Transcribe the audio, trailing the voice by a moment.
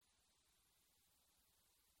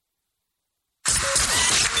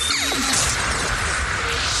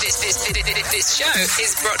This show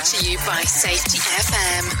is brought to you by Safety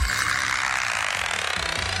FM.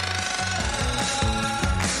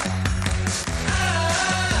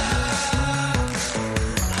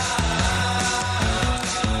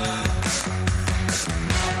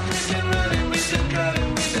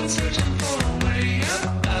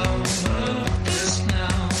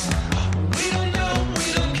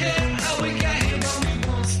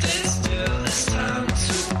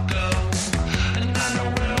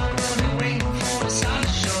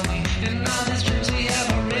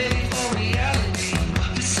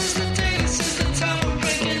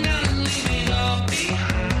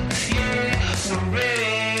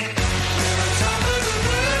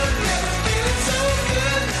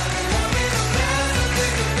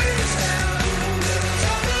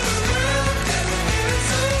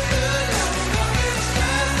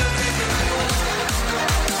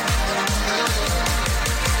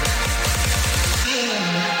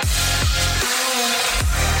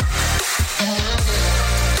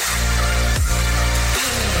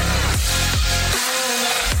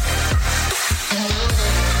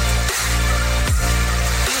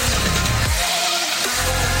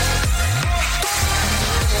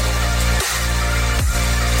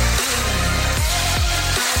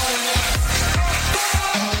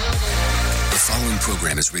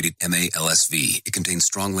 Rated MALSV. It contains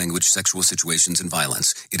strong language, sexual situations, and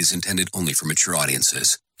violence. It is intended only for mature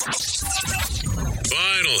audiences. Finally,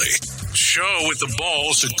 show with the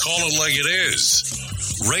balls to call it like it is.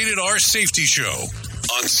 Rated R Safety Show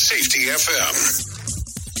on Safety FM.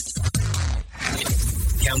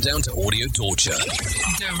 Countdown to audio torture.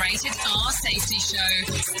 The Rated R Safety Show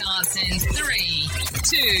starts in 3,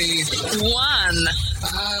 2, 1.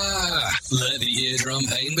 Let the eardrum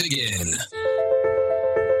pain begin.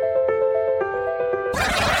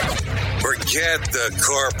 Forget the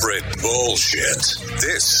corporate bullshit.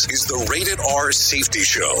 This is the Rated R Safety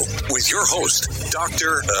Show with your host,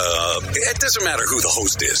 Dr. It doesn't matter who the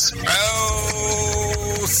host is.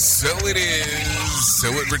 Oh, so it is. So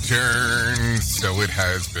it returns. So it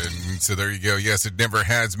has been. So there you go. Yes, it never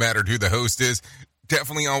has mattered who the host is.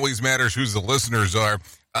 Definitely always matters who the listeners are.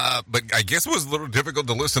 But I guess it was a little difficult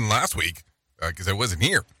to listen last week because I wasn't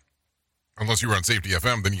here. Unless you were on Safety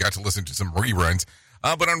FM, then you got to listen to some reruns.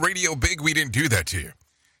 But on Radio Big, we didn't do that to you.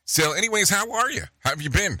 So anyways, how are you? How have you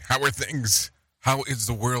been? How are things? How is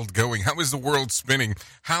the world going? How is the world spinning?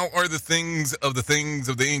 How are the things of the things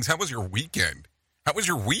of the things? How was your weekend? How was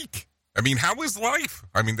your week? I mean, how is life?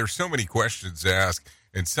 I mean, there's so many questions to ask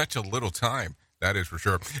in such a little time. That is for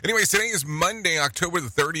sure. Anyways, today is Monday, October the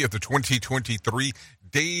 30th of 2023,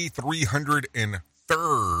 day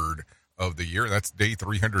 303rd of the year. That's day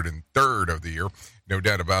 303rd of the year. No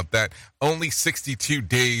doubt about that. Only 62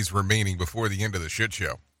 days remaining before the end of the shit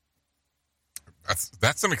show.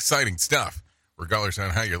 That's some exciting stuff, regardless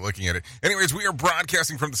on how you're looking at it. Anyways, we are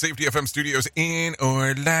broadcasting from the Safety FM studios in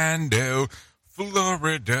Orlando,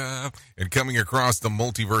 Florida, and coming across the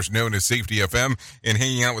multiverse known as Safety FM and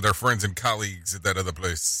hanging out with our friends and colleagues at that other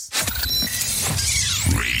place.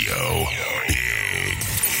 Radio Big.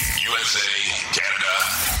 USA, Canada,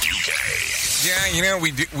 UK. Yeah, you know,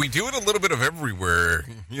 we do it a little bit of everywhere.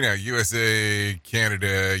 You know, USA,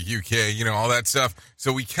 Canada, UK, you know, all that stuff.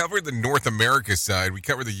 So we cover the North America side. We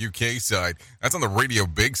cover the UK side. That's on the Radio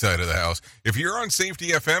Big side of the house. If you're on Safety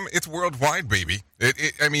FM, it's worldwide, baby.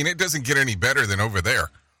 I mean, it doesn't get any better than over there.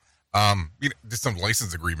 You know, just some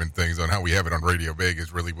license agreement things on how we have it on Radio Big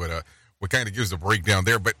is really what kind of gives the breakdown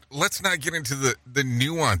there. But let's not get into the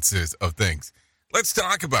nuances of things. Let's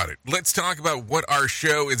talk about it. Let's talk about what our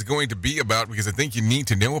show is going to be about, because I think you need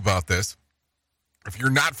to know about this. If you're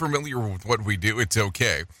not familiar with what we do, it's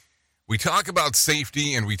okay. We talk about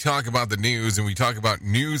safety, and we talk about the news, and we talk about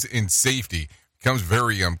news and safety. It becomes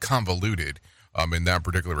very convoluted in that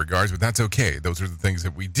particular regards, but that's okay. Those are the things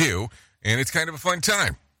that we do, and it's kind of a fun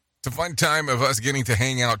time. It's a fun time of us getting to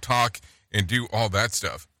hang out, talk, and do all that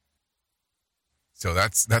stuff. So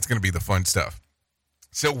that's going to be the fun stuff.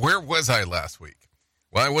 So where was I last week?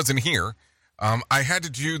 Well, I wasn't here. I had to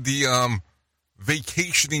do the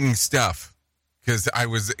vacationing stuff because I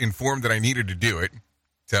was informed that I needed to do it.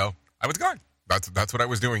 So I was gone. That's what I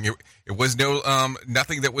was doing. It was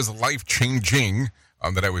nothing that was life-changing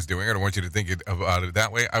that I was doing. I don't want you to think about it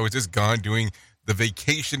that way. I was just gone doing the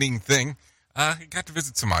vacationing thing. I got to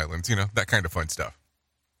visit some islands, you know, that kind of fun stuff.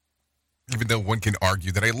 Even though one can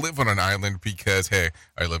argue that I live on an island because, hey,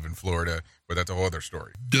 I live in Florida, but that's a whole other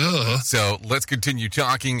story. Duh. So let's continue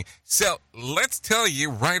talking. So let's tell you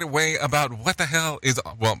right away about what the hell is,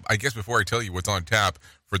 well, I guess before I tell you what's on tap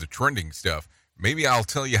for the trending stuff, maybe I'll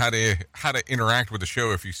tell you how to interact with the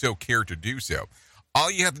show if you so care to do so. All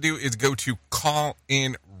you have to do is go to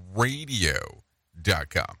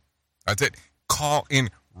callinradio.com. That's it,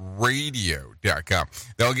 callinradio.com.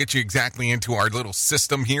 That'll get you exactly into our little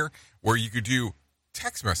system here where you could do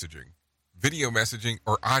text messaging, video messaging,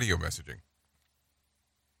 or audio messaging.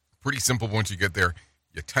 Pretty simple once you get there.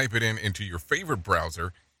 You type it into your favorite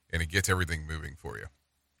browser, and it gets everything moving for you.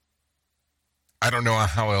 I don't know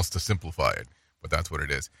how else to simplify it, but that's what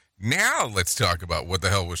it is. Now let's talk about what the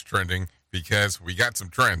hell was trending, because we got some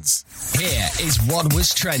trends. Here is what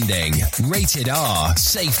was trending. Rated R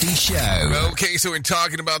Safety Show. Okay, so in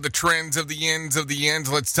talking about the trends of the ends,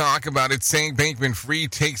 let's talk about it. Sam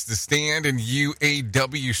Bankman-Fried takes the stand and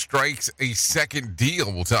UAW strikes a second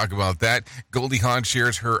deal. We'll talk about that. Goldie Hawn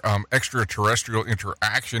shares her extraterrestrial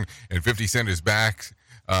interaction, and 50 Cent is back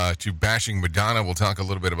to bashing Madonna. We'll talk a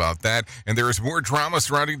little bit about that. And there is more drama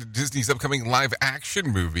surrounding Disney's upcoming live-action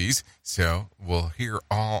movies, so we'll hear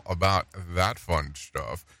all about that fun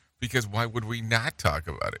stuff, because why would we not talk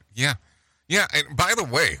about it? Yeah, and by the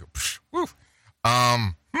way,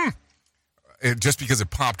 just because it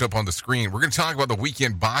popped up on the screen, we're going to talk about the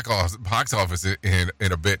weekend box office in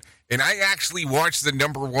a bit, and I actually watched the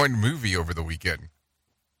number one movie over the weekend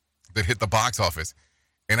that hit the box office.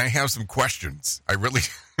 And I have some questions. Number one,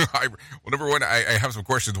 I have some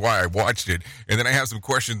questions why I watched it. And then I have some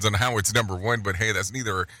questions on how it's number one. But hey, that's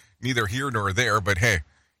neither here nor there. But hey,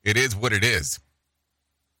 it is what it is.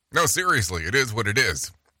 No, seriously, it is what it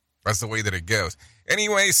is. That's the way that it goes.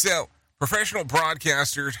 Anyway, so professional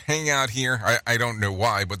broadcasters hang out here. I don't know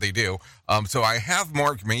why, but they do. So I have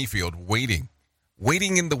Mark Mayfield waiting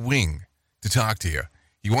in the wing to talk to you.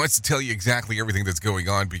 He wants to tell you exactly everything that's going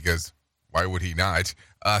on, because why would he not?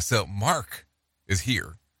 So Mark is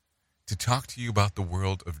here to talk to you about the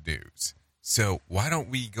world of news. So why don't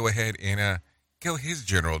we go ahead and go his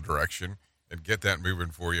general direction and get that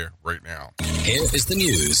moving for you right now. Here is the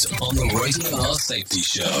news on the Rated R Safety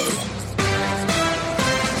Show.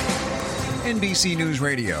 NBC News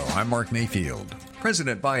Radio, I'm Mark Mayfield.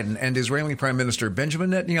 President Biden and Israeli Prime Minister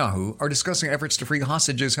Benjamin Netanyahu are discussing efforts to free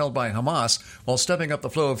hostages held by Hamas while stepping up the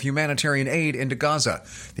flow of humanitarian aid into Gaza.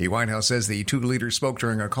 The White House says the two leaders spoke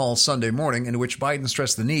during a call Sunday morning in which Biden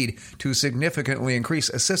stressed the need to significantly increase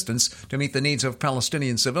assistance to meet the needs of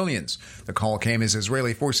Palestinian civilians. The call came as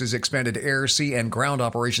Israeli forces expanded air, sea, and ground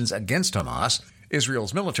operations against Hamas.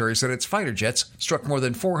 Israel's military said its fighter jets struck more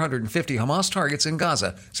than 450 Hamas targets in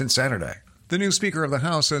Gaza since Saturday. The new Speaker of the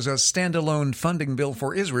House says a standalone funding bill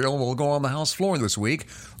for Israel will go on the House floor this week.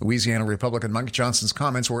 Louisiana Republican Mike Johnson's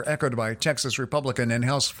comments were echoed by Texas Republican and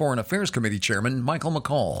House Foreign Affairs Committee Chairman Michael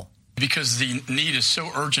McCall. Because the need is so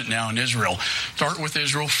urgent now in Israel, start with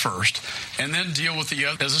Israel first, and then deal with the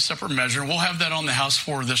other as a separate measure. We'll have that on the House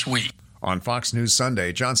floor this week. On Fox News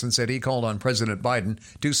Sunday, Johnson said he called on President Biden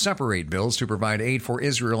to separate bills to provide aid for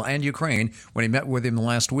Israel and Ukraine when he met with him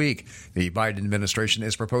last week. The Biden administration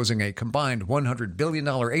is proposing a combined $100 billion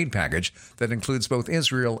aid package that includes both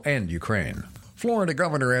Israel and Ukraine. Florida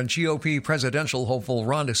Governor and GOP presidential hopeful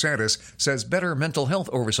Ron DeSantis says better mental health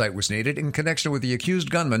oversight was needed in connection with the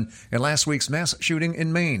accused gunman in last week's mass shooting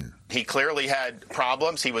in Maine. He clearly had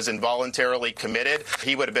problems. He was involuntarily committed.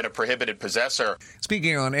 He would have been a prohibited possessor.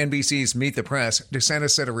 Speaking on NBC's Meet the Press,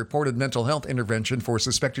 DeSantis said a reported mental health intervention for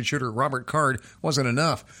suspected shooter Robert Card wasn't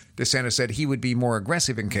enough. DeSantis said he would be more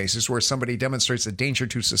aggressive in cases where somebody demonstrates a danger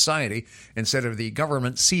to society instead of the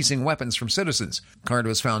government seizing weapons from citizens. Card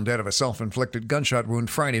was found dead of a self-inflicted gunshot wound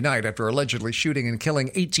Friday night after allegedly shooting and killing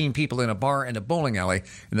 18 people in a bar and a bowling alley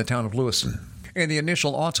in the town of Lewiston. And the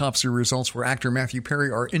initial autopsy results for actor Matthew Perry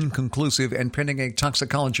are inconclusive and pending a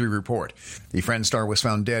toxicology report. The Friends star was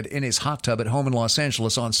found dead in his hot tub at home in Los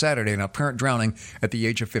Angeles on Saturday in apparent drowning at the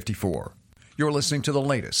age of 54. You're listening to the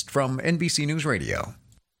latest from NBC News Radio.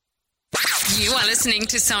 You are listening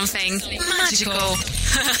to something magical.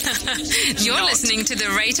 You're listening to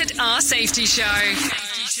the Rated R Safety Show.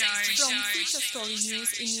 From Feature Story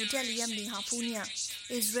News in New Delhi, I'm Neha Punia.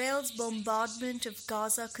 Israel's bombardment of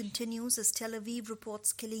Gaza continues as Tel Aviv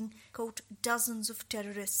reports killing, quote, dozens of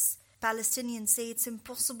terrorists. Palestinians say it's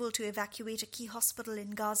impossible to evacuate a key hospital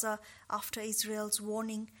in Gaza after Israel's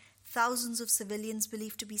warning. Thousands of civilians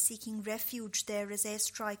believed to be seeking refuge there as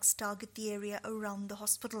airstrikes target the area around the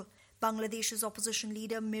hospital. Bangladesh's opposition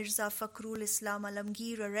leader Mirza Fakhrul Islam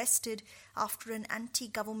Alamgir, arrested after an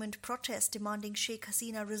anti-government protest demanding Sheikh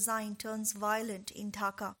Hasina resign turns violent in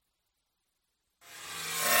Dhaka.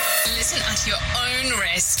 Listen at your own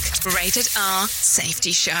risk. Rated R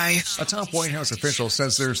Safety Show. A top White House official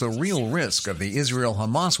says there's a real risk of the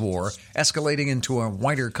Israel-Hamas war escalating into a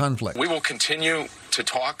wider conflict. We will continue to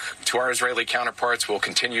talk to our Israeli counterparts. We'll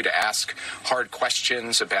continue to ask hard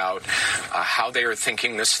questions about how they are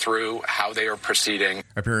thinking this through, how they are proceeding.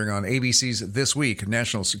 Appearing on ABC's This Week,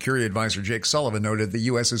 National Security Advisor Jake Sullivan noted the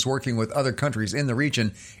U.S. is working with other countries in the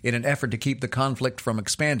region in an effort to keep the conflict from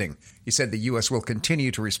expanding. He said the U.S. will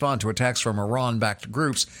continue to respond to attacks from Iran-backed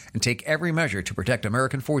groups and take every measure to protect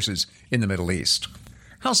American forces in the Middle East.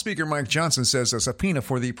 House Speaker Mike Johnson says a subpoena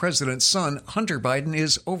for the president's son, Hunter Biden,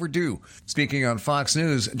 is overdue. Speaking on Fox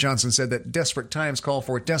News, Johnson said that desperate times call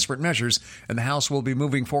for desperate measures, and the House will be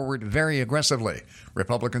moving forward very aggressively.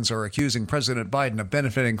 Republicans are accusing President Biden of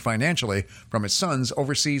benefiting financially from his son's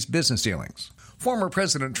overseas business dealings. Former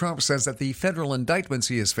President Trump says that the federal indictments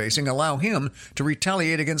he is facing allow him to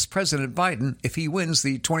retaliate against President Biden if he wins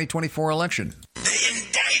the 2024 election. They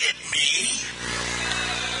indicted me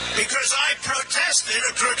because I protested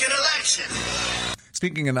a crooked election.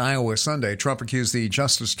 Speaking in Iowa Sunday, Trump accused the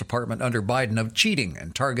Justice Department under Biden of cheating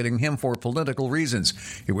and targeting him for political reasons.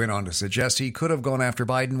 He went on to suggest he could have gone after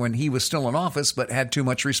Biden when he was still in office, but had too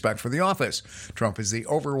much respect for the office. Trump is the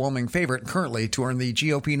overwhelming favorite currently to earn the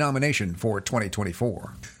GOP nomination for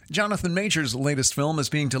 2024. Jonathan Majors' latest film is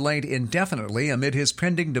being delayed indefinitely amid his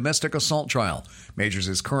pending domestic assault trial. Majors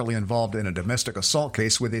is currently involved in a domestic assault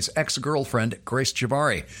case with his ex-girlfriend, Grace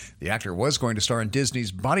Jabari. The actor was going to star in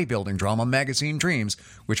Disney's bodybuilding drama Magazine Dreams,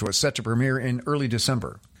 which was set to premiere in early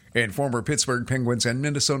December. And former Pittsburgh Penguins and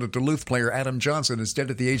Minnesota Duluth player Adam Johnson is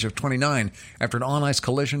dead at the age of 29 after an on-ice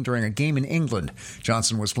collision during a game in England.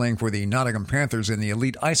 Johnson was playing for the Nottingham Panthers in the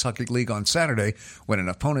Elite Ice Hockey League on Saturday when an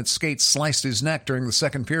opponent's skate sliced his neck during the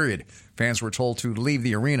second period. Fans were told to leave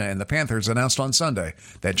the arena, and the Panthers announced on Sunday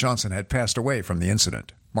that Johnson had passed away from the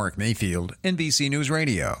incident. Mark Mayfield, NBC News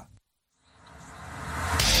Radio.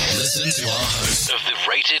 Listen to our host of the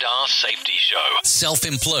Rated R Safety Show.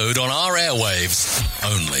 Self-implode on our airwaves,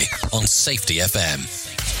 only on Safety FM.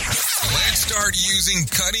 Let's start using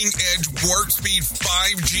cutting-edge warp-speed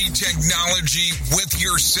 5G technology with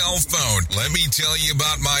your cell phone. Let me tell you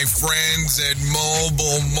about my friends at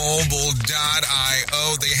mobilemobile.io.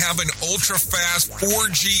 They have an ultra-fast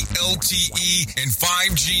 4G LTE and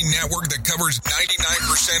 5G network that covers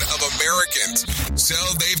 99% of Americans. So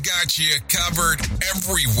they've got you covered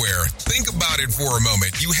everywhere. Think about it for a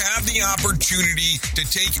moment. You have the opportunity to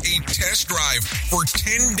take a test drive for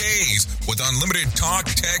 10 days with unlimited talk,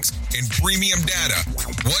 text, and premium data.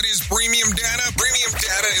 What is premium data? Premium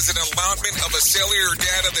data is an allotment of a cellular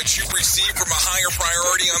data that you receive from a higher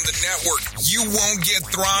priority on the network. You won't get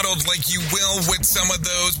throttled like you will with some of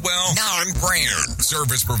those, well, non-brand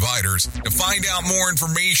service providers. To find out more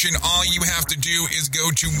information, all you have to do is go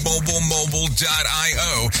to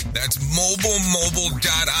mobilemobile.io. That's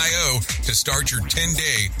mobilemobile.io to start your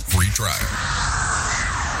 10-day free trial.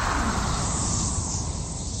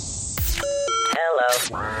 Hello.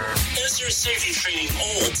 Is your safety training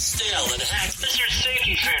old, stale, and hacked? Is your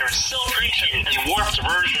safety trainer still preaching a warped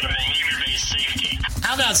version of behavior-based safety?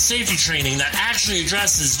 How about safety training that actually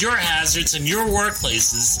addresses your hazards in your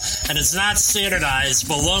workplaces and is not standardized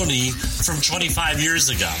baloney from 25 years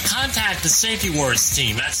ago? Contact the Safety Wars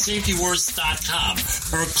team at safetywars.com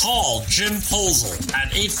or call Jim Posel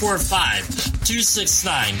at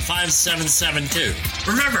 845-269-5772.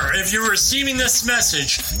 Remember, if you're receiving this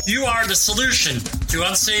message, you are the solution to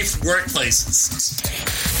unsafe workplaces.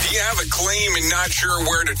 Do you have a claim and not sure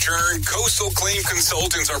where to turn? Coastal Claim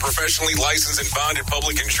Consultants are professionally licensed and bonded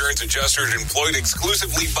public insurance adjusters employed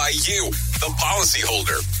exclusively by you, the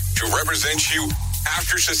policyholder, to represent you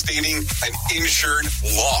after sustaining an insured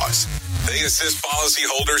loss. They assist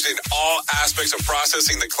policyholders in all aspects of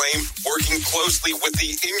processing the claim, working closely with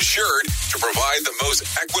the insured to provide the most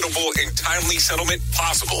equitable and timely settlement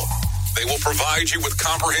possible. They will provide you with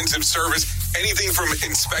comprehensive service, anything from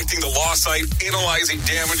inspecting the loss site, analyzing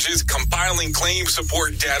damages, compiling claim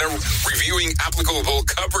support data, reviewing applicable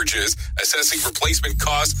coverages, assessing replacement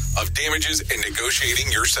costs of damages, and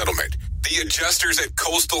negotiating your settlement. The adjusters at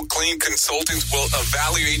Coastal Claim Consultants will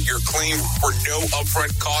evaluate your claim for no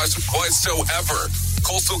upfront cost whatsoever.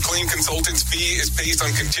 Coastal Claim Consultants' fee is based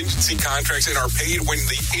on contingency contracts and are paid when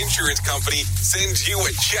the insurance company sends you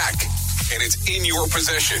a check and it's in your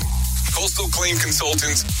possession. Coastal Claim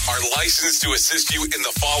Consultants are licensed to assist you in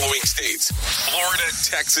the following states: Florida,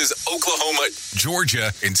 Texas, Oklahoma,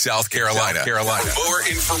 Georgia, and South Carolina. For more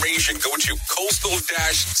information, go to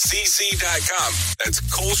coastal-cc.com. That's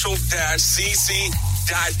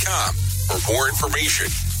coastal-cc.com. For more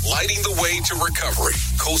information, lighting the way to recovery.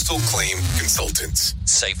 Coastal Claim Consultants.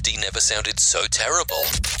 Safety never sounded so terrible.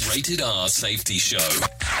 Rated R Safety Show.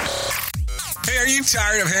 Hey, are you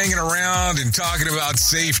tired of hanging around and talking about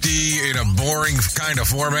safety in a boring kind of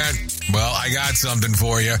format? Well, I got something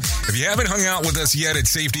for you. If you haven't hung out with us yet at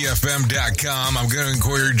safetyfm.com, I'm going to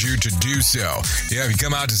encourage you to do so. Yeah, if you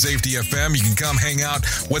come out to Safety FM, you can come hang out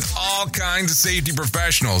with all kinds of safety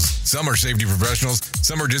professionals. Some are safety professionals,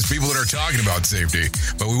 some are just people that are talking about safety.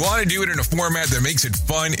 But we want to do it in a format that makes it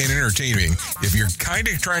fun and entertaining. If you're kind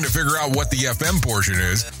of trying to figure out what the FM portion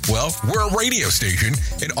is, well, we're a radio station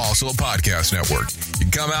and also a podcast network. You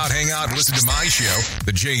can come out, hang out, and listen to my show,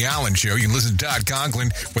 The Jay Allen Show. You can listen to Todd Conklin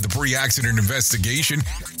with the pre-accident investigation,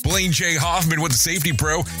 Blaine J. Hoffman with the Safety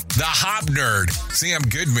Pro, the Hop Nerd, Sam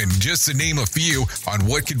Goodman, just to name a few on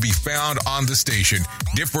what could be found on the station.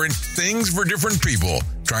 Different things for different people,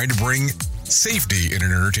 trying to bring safety in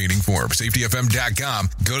an entertaining form. SafetyFM.com.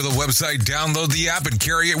 Go to the website, download the app, and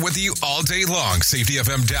carry it with you all day long.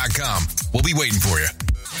 SafetyFM.com. We'll be waiting for you.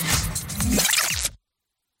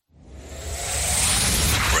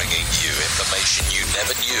 Bringing you information you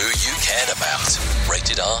never knew you cared about.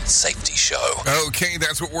 Rated R Safety Show. Okay,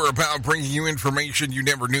 that's what we're about, bringing you information you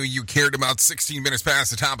never knew you cared about. 16 minutes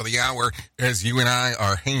past the top of the hour as you and I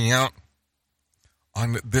are hanging out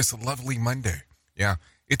on this lovely Monday. Yeah,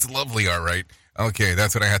 it's lovely, all right. Okay,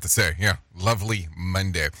 that's what I have to say. Yeah, lovely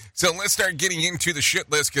Monday. So let's start getting into the shit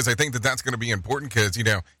list, because I think that that's going to be important, because, you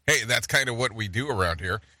know, hey, that's kind of what we do around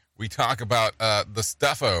here. We talk about the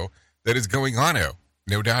stuffo that is going on.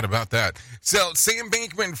 No doubt about that. So Sam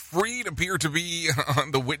Bankman-Fried appeared to be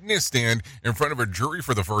on the witness stand in front of a jury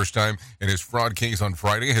for the first time in his fraud case on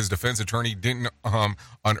Friday. His defense attorney didn't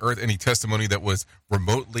unearth any testimony that was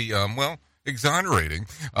remotely, exonerating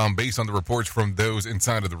based on the reports from those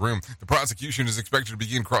inside of the room. The prosecution is expected to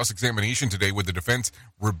begin cross-examination today, with the defense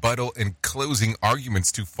rebuttal and closing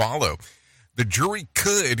arguments to follow. The jury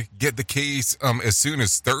could get the case as soon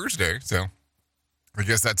as Thursday, so I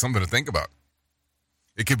guess that's something to think about.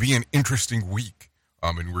 It could be an interesting week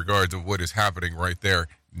in regards of what is happening right there.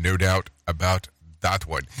 No doubt about that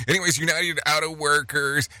one. Anyways, United Auto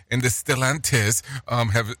Workers and the Stellantis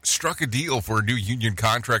have struck a deal for a new union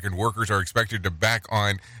contract, and workers are expected to back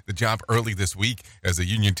on the job early this week as the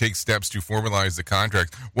union takes steps to formalize the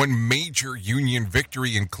contract. One major union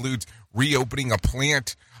victory includes reopening a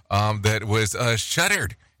plant that was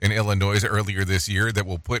shuttered in Illinois earlier this year that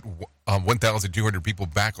will put 1,200 people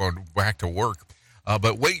back to work.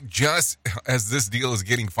 But wait, just as this deal is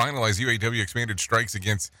getting finalized, UAW expanded strikes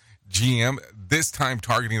against GM, this time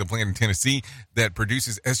targeting the plant in Tennessee that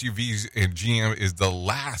produces SUVs, and GM is the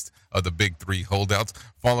last of the big three holdouts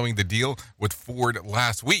following the deal with Ford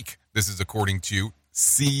last week. This is according to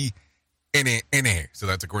CNN. So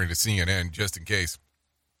that's according to CNN, just in case.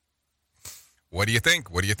 What do you think?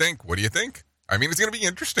 What do you think? What do you think? I mean, it's going to be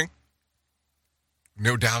interesting.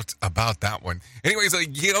 No doubt about that one. Anyways, a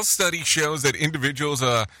Yale study shows that individuals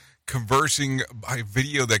conversing by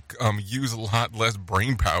video that use a lot less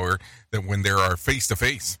brain power than when they are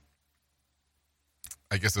face-to-face.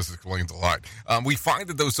 I guess this explains a lot. We find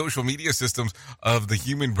that those social media systems of the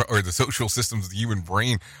human, or the social systems of the human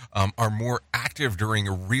brain, are more active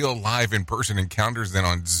during real live in-person encounters than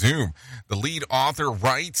on Zoom. The lead author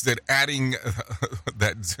writes that adding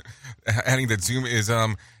that Zoom is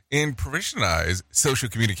improvisionized social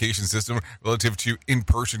communication system relative to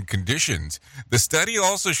in-person conditions. The study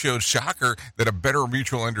also showed, shocker, that a better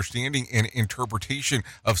mutual understanding and interpretation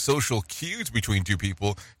of social cues between two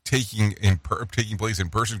people taking place in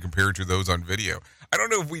person compared to those on video. I don't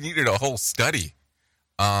know if we needed a whole study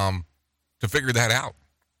to figure that out.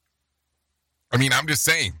 I mean, I'm just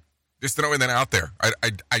saying, just throwing that out there.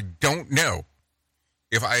 I don't know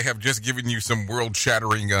if I have just given you some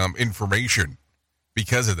world-shattering information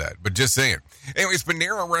because of that, but just saying. Anyways,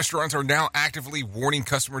 Panera restaurants are now actively warning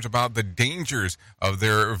customers about the dangers of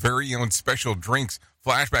their very own special drinks.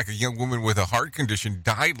 Flashback: a young woman with a heart condition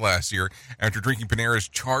died last year after drinking Panera's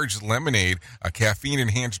Charged Lemonade, a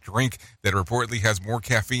caffeine-enhanced drink that reportedly has more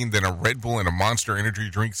caffeine than a Red Bull and a Monster energy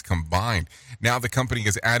drinks combined. Now the company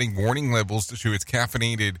is adding warning labels to its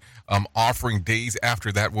caffeinated offering days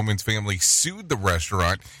after that woman's family sued the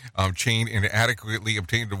restaurant chain and adequately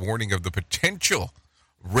obtained a warning of the potential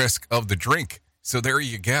risk of the drink. So there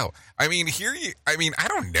you go. I mean, I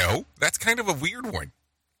don't know. That's kind of a weird one.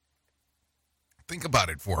 Think about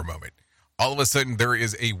it for a moment. All of a sudden, there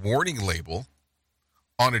is a warning label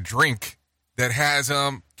on a drink that has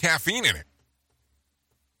caffeine in it.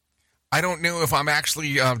 I don't know if I'm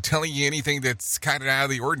actually telling you anything that's kind of out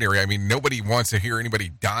of the ordinary. I mean, nobody wants to hear anybody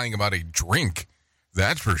dying about a drink,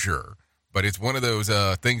 that's for sure. But it's one of those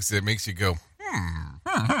things that makes you go,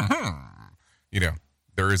 You know,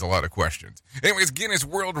 there is a lot of questions. Anyways, Guinness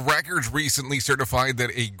World Records recently certified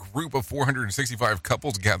that a group of 465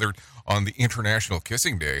 couples gathered on the International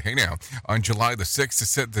Kissing Day. Hey now, on July the 6th to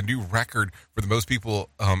set the new record for the most people,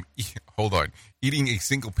 eating a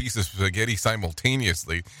single piece of spaghetti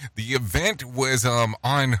simultaneously. The event was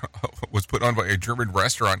put on by a German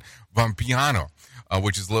restaurant, Vapiano,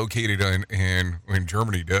 which is located in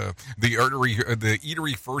Germany. The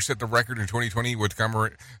eatery first set the record in 2020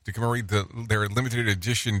 to commemorate their limited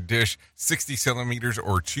edition dish, 60 centimeters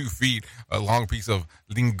or 2 feet, a long piece of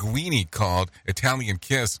linguine called Italian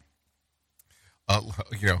Kiss.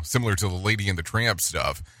 Similar to the Lady and the Tramp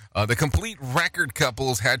stuff. The complete record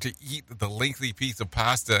couples had to eat the lengthy piece of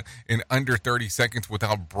pasta in under 30 seconds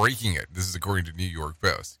without breaking it. This is according to New York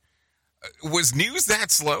Post. Was news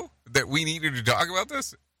that slow that we needed to talk about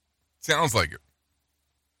this? Sounds like it.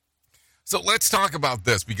 So let's talk about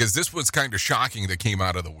this, because this was kind of shocking that came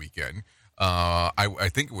out of the weekend. I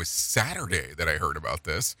think it was Saturday that I heard about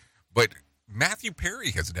this, but Matthew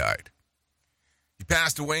Perry has died. He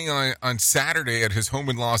passed away on Saturday at his home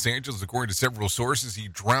in Los Angeles. According to several sources, he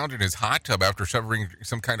drowned in his hot tub after suffering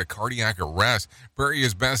some kind of cardiac arrest. Perry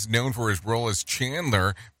is best known for his role as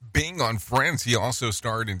Chandler Bing on Friends. He also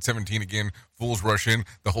starred in 17 Again, Fools Rush In,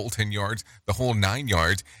 The Whole 10 Yards, The Whole 9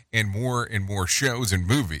 Yards, and more shows and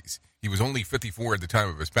movies. He was only 54 at the time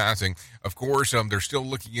of his passing. Of course, they're still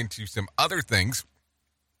looking into some other things,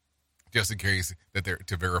 just in case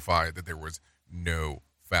to verify that there was no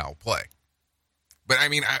foul play. But,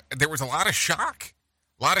 there was a lot of shock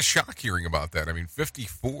hearing about that.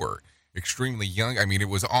 54, extremely young. It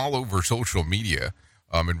was all over social media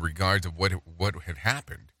in regards of what had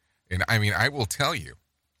happened. And, I will tell you,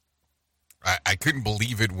 I couldn't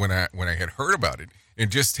believe it when I had heard about it. And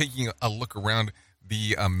just taking a look around,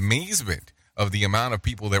 the amazement of the amount of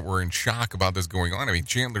people that were in shock about this going on.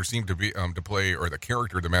 Chandler seemed to be to play, or the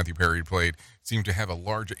character that Matthew Perry played seemed to have a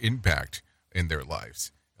large impact in their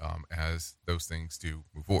lives. As those things do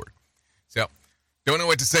move forward. So, don't know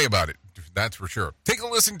what to say about it, that's for sure. Take a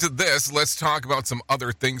listen to this. Let's talk about some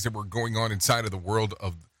other things that were going on inside of the world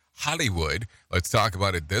of Hollywood. Let's talk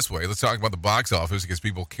about it this way. Let's talk about the box office, because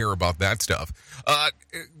people care about that stuff.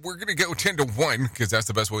 We're going to go 10 to 1, because that's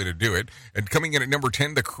the best way to do it. And coming in at number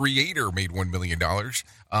 10, The Creator made $1 million.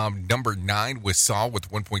 Number 9 was Saw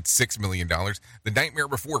with $1.6 million. The Nightmare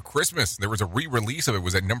Before Christmas, there was a re-release of it,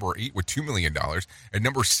 was at number 8 with $2 million. And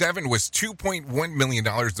number 7 was $2.1 million,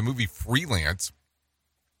 the movie Freelance.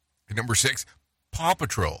 And number 6, Paw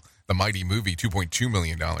Patrol, the Mighty Movie, $2.2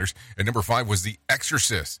 million. And number 5 was The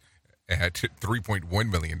Exorcist at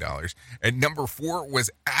 $3.1 million. And number 4 was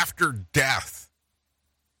After Death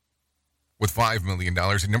with $5 million.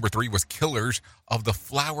 And number 3 was Killers of the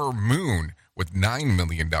Flower Moon with $9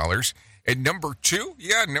 million. And number 2,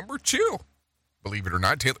 believe it or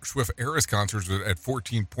not, Taylor Swift Eras Concerts was at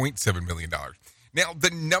 $14.7 million. Now,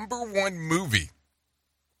 the number 1 movie,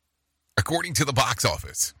 according to the box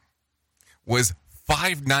office, was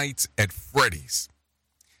Five Nights at Freddy's.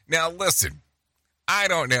 Now, listen, I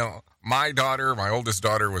don't know. My oldest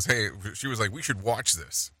daughter she was like, we should watch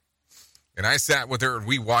this. And I sat with her and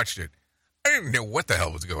we watched it. I didn't know what the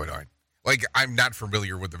hell was going on. I'm not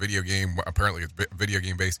familiar with the video game. Apparently, it's video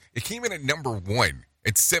game based. It came in at number 1.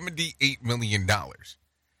 It's $78 million.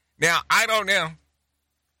 Now, I don't know.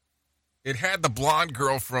 It had the blonde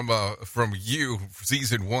girl from You,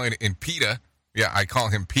 season 1, and PETA. Yeah, I call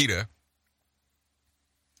him PETA.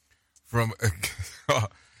 From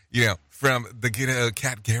the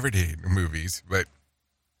Cat Garrett movies, but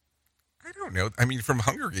I don't know. From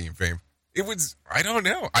Hunger Game fame, it was. I don't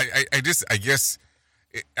know. I guess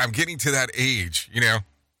I'm getting to that age,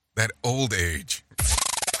 that old age.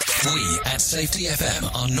 We at Safety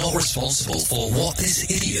FM are not responsible for what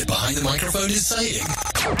this idiot behind the microphone is saying.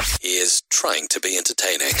 He is trying to be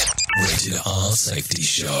entertaining. Rated R Safety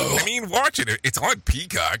Show. Watch it. It's on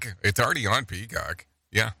Peacock. It's already on Peacock.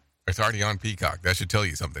 Yeah. It's already on Peacock. That should tell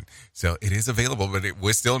you something. So it is available, but it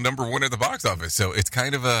was still number 1 at the box office. So it's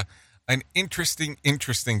kind of an interesting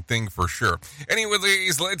thing for sure.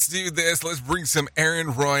 Anyways, let's do this. Let's bring some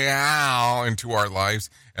Erin Royale into our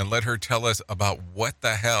lives and let her tell us about what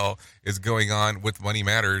the hell is going on with Money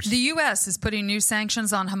Matters. The U.S. is putting new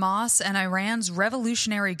sanctions on Hamas and Iran's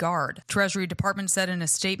Revolutionary Guard. Treasury Department said in a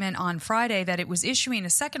statement on Friday that it was issuing a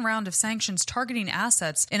second round of sanctions targeting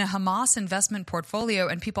assets in a Hamas investment portfolio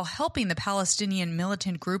and people helping the Palestinian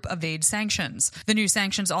militant group evade sanctions. The new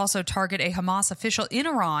sanctions also target a Hamas official in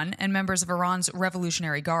Iran and members of Iran's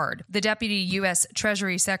Revolutionary Guard. The deputy U.S.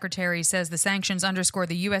 Treasury Secretary says the sanctions underscore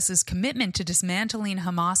the U.S.'s commitment to dismantling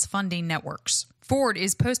Hamas funding networks. Ford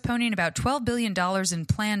is postponing about $12 billion in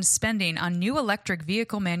planned spending on new electric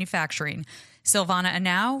vehicle manufacturing. Silvana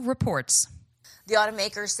Anau reports. The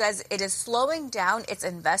automaker says it is slowing down its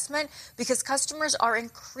investment because customers are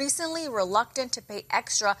increasingly reluctant to pay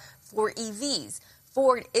extra for EVs.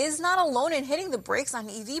 Ford is not alone in hitting the brakes on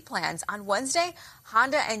EV plans. On Wednesday,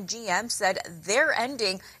 Honda and GM said they're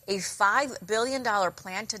ending a $5 billion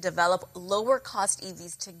plan to develop lower-cost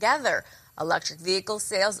EVs together. Electric vehicle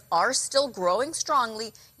sales are still growing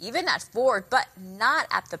strongly, even at Ford, but not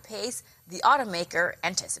at the pace the automaker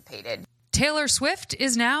anticipated. Taylor Swift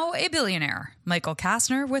is now a billionaire. Michael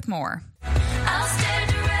Kastner with more. I'll stare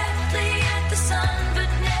directly at the sun, but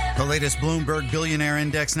never. The latest Bloomberg Billionaire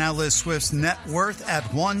Index now lists Swift's net worth at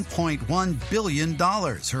 $1.1 billion.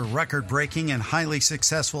 Her record-breaking and highly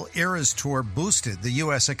successful Eras Tour boosted the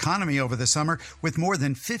U.S. economy over the summer with more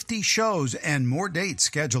than 50 shows and more dates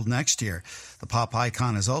scheduled next year. The pop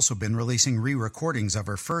icon has also been releasing re-recordings of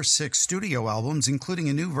her first 6 studio albums, including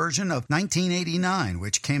a new version of 1989,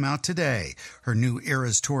 which came out today. Her new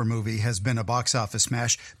Eras Tour movie has been a box office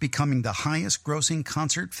smash, becoming the highest-grossing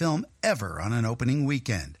concert film ever on an opening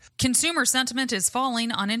weekend. Consumer sentiment is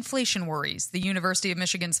falling on inflation worries. The University of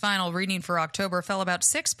Michigan's final reading for October fell about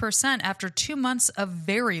 6% after 2 months of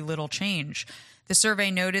very little change. The survey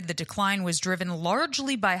noted the decline was driven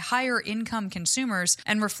largely by higher-income consumers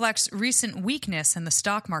and reflects recent weakness in the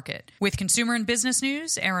stock market. With consumer and business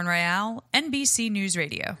news, Aaron Royale, NBC News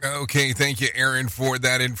Radio. Okay, thank you, Aaron, for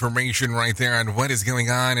that information right there on what is going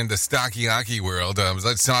on in the stock-yaki world.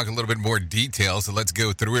 Let's talk a little bit more detail, so let's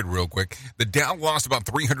go through it real quick. The Dow lost about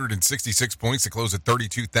 366 points to close at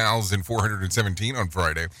 32,417 on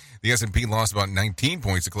Friday. The S&P lost about 19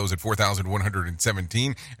 points to close at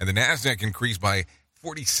 4,117, and the NASDAQ increased by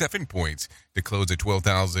 47 points to close at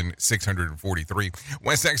 12,643.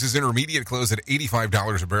 West Texas Intermediate closed at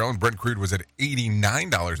 $85 a barrel, and Brent crude was at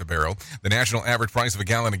 $89 a barrel. The national average price of a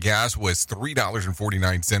gallon of gas was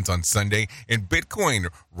 $3.49 on Sunday, and Bitcoin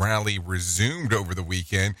rally resumed over the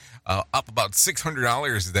weekend, up about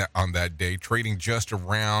 $600 on that day, trading just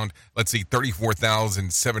around,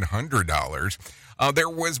 $34,700. There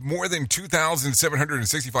was more than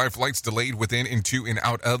 2,765 flights delayed within, into, and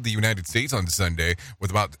out of the United States on Sunday,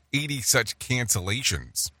 with about 80 such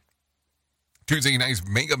cancellations. Tuesday night's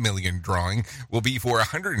Mega Million drawing will be for a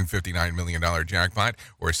 $159 million jackpot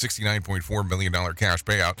or a $69.4 million cash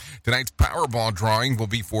payout. Tonight's Powerball drawing will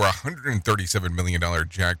be for a $137 million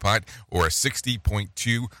jackpot or a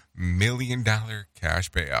 $60.2 million cash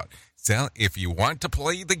payout. So if you want to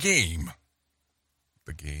play the game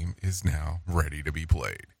is now ready to be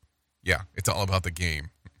played. Yeah, it's all about the game.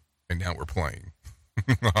 And now we're playing.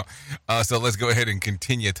 So let's go ahead and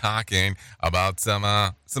continue talking about some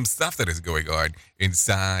stuff that is going on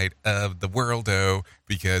inside of the world,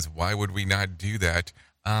 because why would we not do that?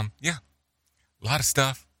 Yeah, a lot of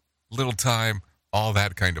stuff, little time, all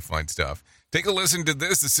that kind of fun stuff. Take a listen to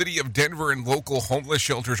this. The city of Denver and local homeless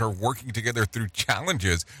shelters are working together through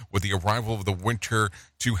challenges with the arrival of the winter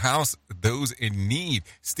to house those in need.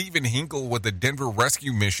 Stephen Hinkle with the Denver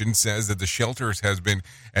Rescue Mission says that the shelters has been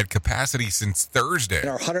at capacity since Thursday. In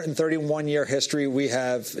our 131-year history, we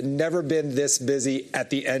have never been this busy at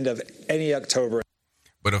the end of any October.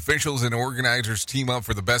 But officials and organizers team up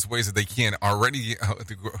for the best ways that they can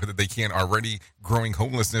already growing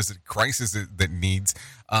homelessness crisis that needs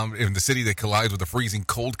in the city that collides with the freezing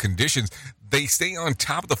cold conditions. They stay on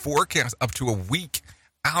top of the forecast up to a week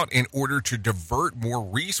out in order to divert more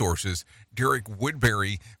resources. Derek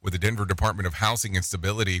Woodbury with the Denver Department of Housing and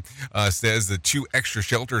Stability says the 2 extra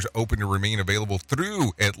shelters open to remain available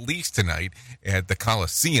through at least tonight at the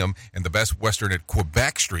Coliseum and the Best Western at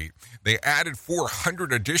Quebec Street. They added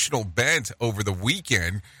 400 additional beds over the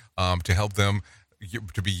weekend to help them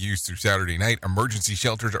to be used through Saturday night. Emergency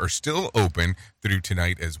shelters are still open through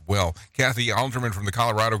tonight as well. Kathy Alderman from the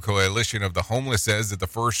Colorado Coalition of the Homeless says that the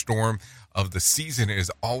first storm of the season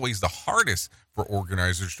is always the hardest for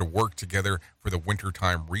organizers to work together for the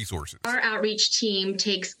wintertime resources. Our outreach team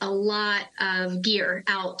takes a lot of gear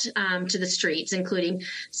out to the streets, including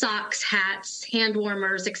socks, hats, hand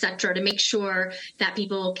warmers, etc., to make sure that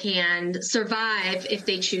people can survive if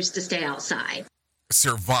they choose to stay outside.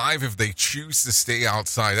 Survive if they choose to stay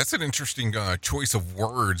outside. That's an interesting choice of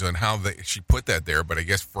words on how she put that there, but I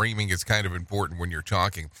guess framing is kind of important when you're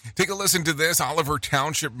talking. Take a listen to this. Oliver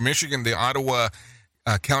Township, Michigan, the Ottawa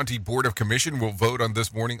County Board of Commission will vote on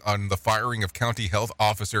this morning on the firing of County Health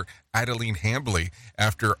Officer Adeline Hambley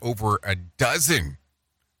after over a dozen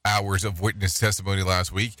hours of witness testimony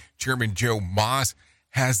last week. Chairman Joe Moss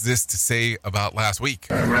has this to say about last week.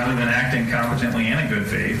 Rather than acting competently and in good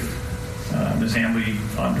faith, Ms. Hambley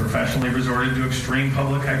unprofessionally resorted to extreme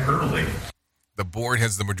public hyperbole. The board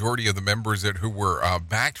has the majority of the members who were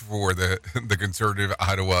backed for the conservative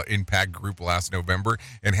Ottawa Impact Group last November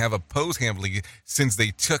and have opposed Hambley since they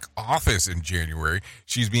took office in January.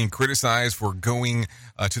 She's being criticized for going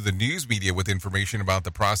to the news media with information about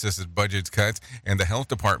the process of budget cuts and the health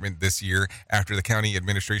department this year after the county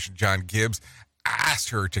administration, John Gibbs, asked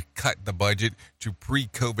her to cut the budget to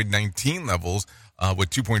pre-COVID-19 levels with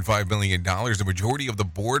 $2.5 million. The majority of the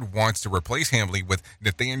board wants to replace Hambley with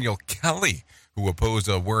Nathaniel Kelly, who opposed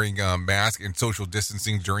wearing a mask and social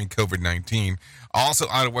distancing during COVID-19. Also,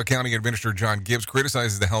 Ottawa County Administrator John Gibbs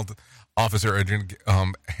criticizes the health officer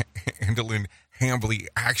handling Hambley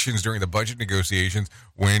actions during the budget negotiations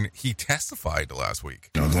when he testified last week.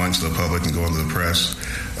 Going to the public and going to the press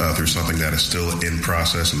through something that is still in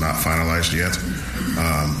process and not finalized yet,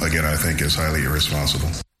 again, I think is highly irresponsible.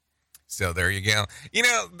 So there you go.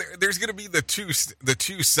 There's going to be the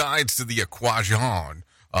two sides to the equation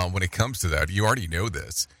when it comes to that. You already know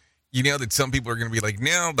this. You know that some people are going to be like,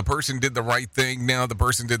 no, the person did the right thing. No, the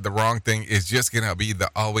person did the wrong thing. It's just going to be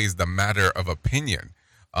always the matter of opinion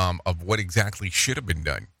of what exactly should have been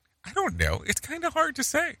done. I don't know. It's kind of hard to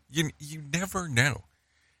say. You never know,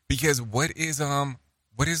 because what is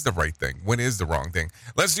the right thing? What is the wrong thing?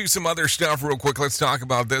 Let's do some other stuff real quick. Let's talk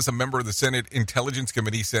about this. A member of the Senate Intelligence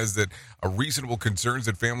Committee says that a reasonable concerns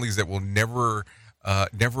that families that will never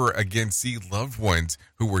again see loved ones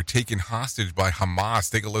who were taken hostage by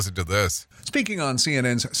Hamas. Take a listen to this. Speaking on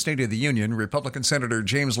CNN's State of the Union, Republican Senator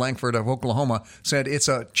James Lankford of Oklahoma said it's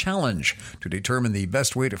a challenge to determine the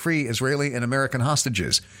best way to free Israeli and American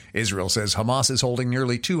hostages. Israel says Hamas is holding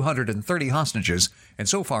nearly 230 hostages and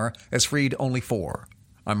so far has freed only 4.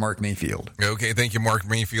 I'm Mark Mayfield. Okay, thank you, Mark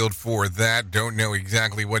Mayfield, for that. Don't know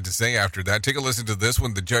exactly what to say after that. Take a listen to this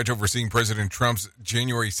one. The judge overseeing President Trump's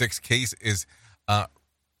January 6th case is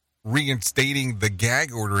reinstating the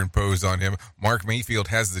gag order imposed on him. Mark Mayfield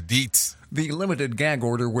has the deets. The limited gag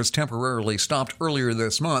order was temporarily stopped earlier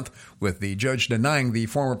this month, with the judge denying the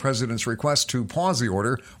former president's request to pause the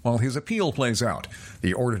order while his appeal plays out.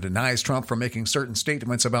 The order denies Trump from making certain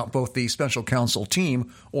statements about both the special counsel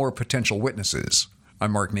team or potential witnesses.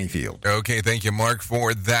 I'm Mark Mayfield. Okay, thank you, Mark,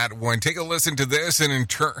 for that one. Take a listen to this.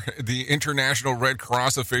 The International Red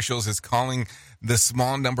Cross officials is calling the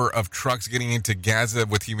small number of trucks getting into Gaza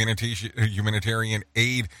with humanitarian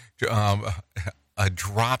aid to a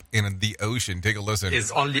drop in the ocean. Take a listen.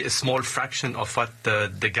 Is only a small fraction of what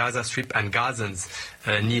the Gaza Strip and Gazans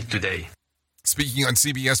need today. Speaking on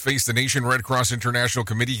CBS Face the Nation, Red Cross International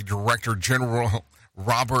Committee Director General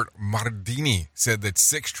Robert Mardini said that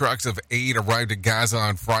 6 trucks of aid arrived at Gaza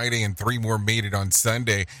on Friday and 3 more made it on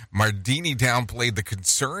Sunday. Mardini downplayed the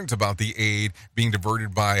concerns about the aid being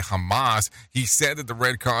diverted by Hamas. He said that the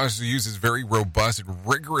Red Cross uses very robust and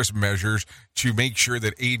rigorous measures to make sure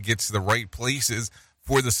that aid gets to the right places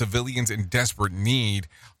for the civilians in desperate need.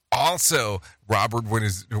 Also, Robert went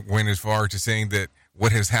as far to saying that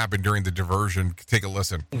what has happened during the diversion. Take a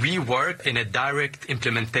listen. We work in a direct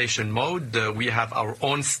implementation mode. We have our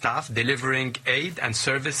own staff delivering aid and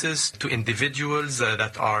services to individuals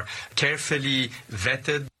that are carefully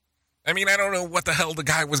vetted. I mean, I don't know what the hell the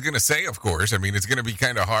guy was going to say, of course. I mean, it's going to be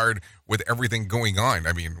kind of hard with everything going on.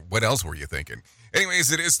 I mean, what else were you thinking?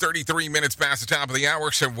 Anyways, it is 33 minutes past the top of the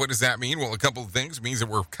hour. So what does that mean? Well, a couple of things. It means that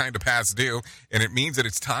we're kind of past due, and it means that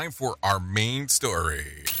it's time for our main story.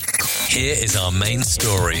 Here is our main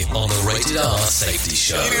story on the Rated R Safety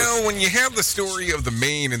Show. You know, when you have the story of the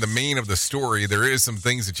main and the main of the story, there is some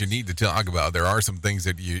things that you need to talk about. There are some things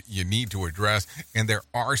that you need to address, and there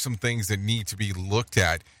are some things that need to be looked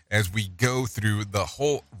at as we go through the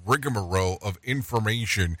whole rigmarole of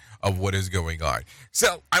information of what is going on.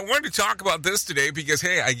 So I wanted to talk about this today because,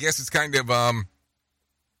 hey, I guess it's kind of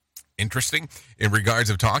interesting in regards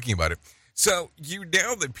of talking about it. So you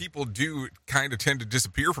know that people do kind of tend to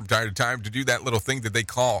disappear from time to time to do that little thing that they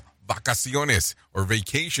call vacaciones or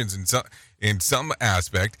vacations in some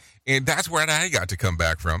aspect. And that's where I got to come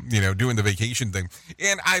back from, doing the vacation thing.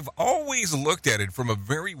 And I've always looked at it from a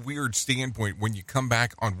very weird standpoint when you come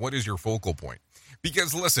back on what is your focal point.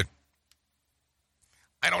 Because listen,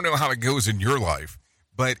 I don't know how it goes in your life,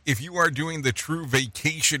 but if you are doing the true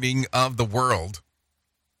vacationing of the world,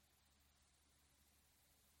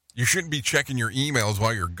 you shouldn't be checking your emails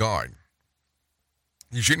while you're gone.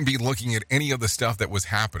 You shouldn't be looking at any of the stuff that was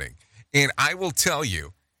happening. And I will tell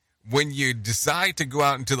you, when you decide to go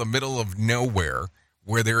out into the middle of nowhere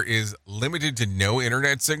where there is limited to no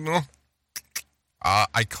internet signal,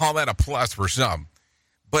 I call that a plus for some.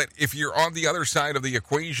 But if you're on the other side of the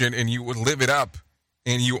equation and you would live it up,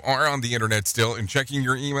 and you are on the internet still and checking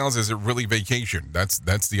your emails, is it really vacation? That's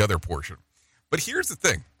the other portion. But here's the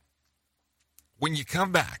thing. When you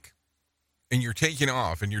come back and you're taking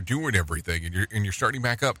off and you're doing everything and you're starting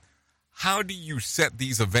back up, how do you set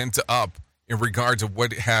these events up in regards of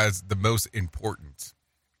what has the most importance?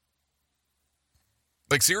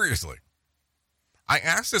 Like, seriously. I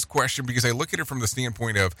ask this question because I look at it from the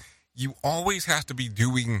standpoint of you always have to be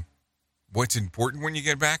doing what's important when you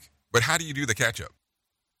get back, but how do you do the catch-up?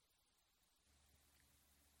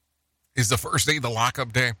 Is the first day the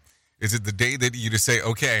lockup day? Is it the day that you just say,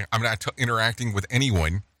 okay, I'm not interacting with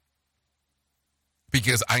anyone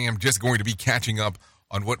because I am just going to be catching up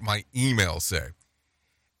on what my emails say?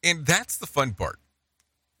 And that's the fun part.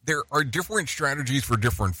 There are different strategies for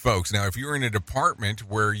different folks. Now, if you're in a department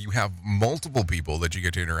where you have multiple people that you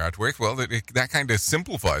get to interact with, well, that kind of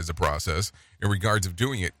simplifies the process in regards of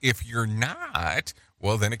doing it. If you're not,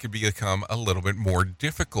 well, then it could become a little bit more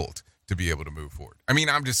difficult to be able to move forward. I mean,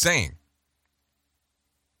 I'm just saying.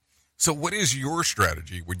 So what is your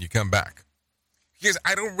strategy when you come back? Because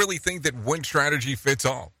I don't really think that one strategy fits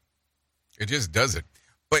all. It just doesn't.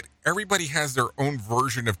 But everybody has their own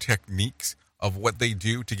version of techniques of what they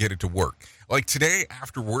do to get it to work. Like today,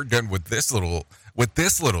 after we're done with this little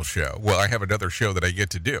show, well, I have another show that I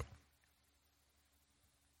get to do.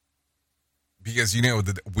 Because you know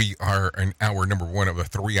that we are an hour number one of a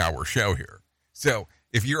 3-hour show here. So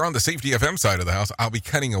if you're on the Safety FM side of the house, I'll be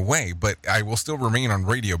cutting away, but I will still remain on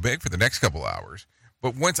Radio Big for the next couple hours.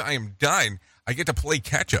 But once I am done, I get to play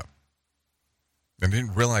catch up. I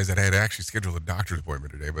didn't realize that I had actually scheduled a doctor's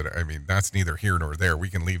appointment today, but I mean, that's neither here nor there.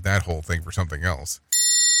 We can leave that whole thing for something else.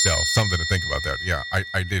 So, something to think about that. Yeah,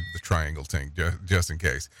 I did the triangle thing just in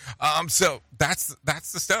case. So, that's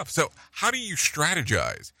the stuff. So, how do you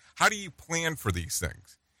strategize? How do you plan for these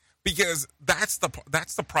things? Because that's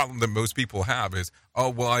the problem that most people have is, oh,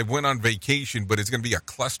 well, I went on vacation, but it's going to be a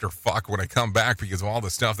clusterfuck when I come back because of all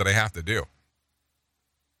the stuff that I have to do.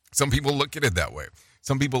 Some people look at it that way.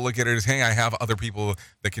 Some people look at it as, hey, I have other people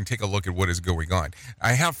that can take a look at what is going on.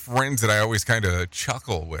 I have friends that I always kind of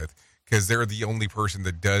chuckle with because they're the only person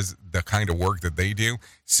that does the kind of work that they do.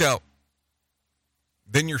 So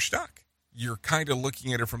then you're stuck. You're kind of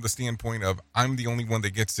looking at it from the standpoint of, I'm the only one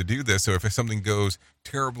that gets to do this. So if something goes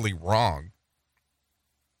terribly wrong,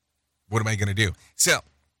 what am I going to do? So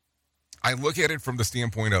I look at it from the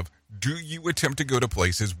standpoint of, do you attempt to go to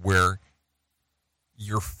places where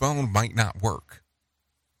your phone might not work,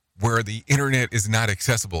 where the internet is not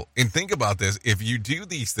accessible? And think about this. If you do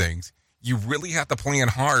these things, you really have to plan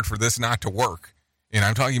hard for this not to work. And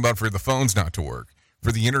I'm talking about for the phones not to work,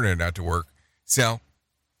 for the internet not to work. So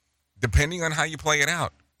depending on how you play it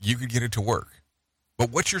out, you could get it to work. But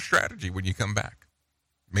what's your strategy when you come back?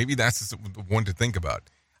 Maybe that's the one to think about.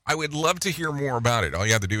 I would love to hear more about it. All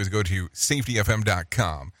you have to do is go to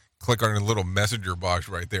safetyfm.com, click on a little messenger box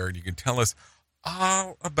right there, and you can tell us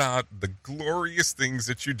all about the glorious things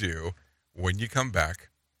that you do when you come back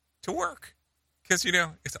to work. Because, you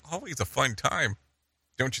know, it's always a fun time,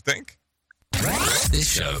 don't you think?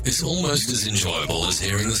 This show is almost as enjoyable as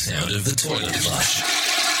hearing the sound of the toilet flush.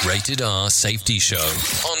 Rated R Safety Show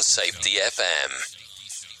on Safety FM.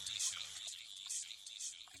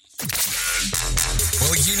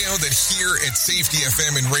 Well, you know that here at Safety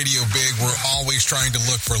FM and Radio Big, we're always trying to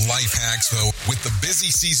look for life hacks. So with the busy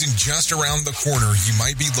season just around the corner, you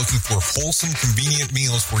might be looking for wholesome, convenient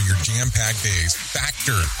meals for your jam-packed days.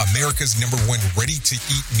 Factor, America's #1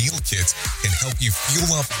 ready-to-eat meal kits, can help you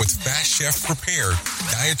fuel up with fast chef-prepared,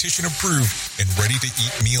 dietitian-approved, and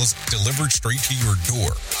ready-to-eat meals delivered straight to your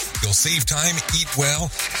door. You'll save time, eat well,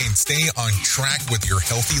 and stay on track with your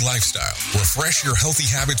healthy lifestyle. Refresh your healthy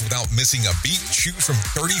habits without missing a beat. Choose from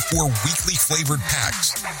 34 weekly flavored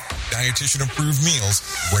packs. Dietitian-approved meals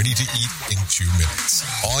ready to eat in 2 minutes.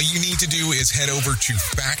 All you need to do is head over to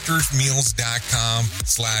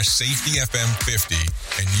factorsmeals.com/safetyfm50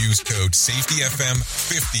 and use code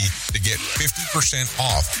safetyfm50 to get 50%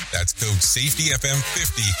 off. That's code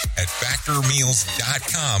safetyfm50 at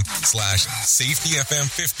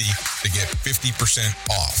factormeals.com/safetyfm50 to get 50%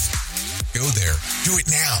 off. Go there. Do it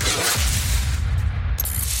now.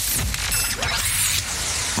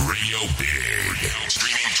 Radio Big.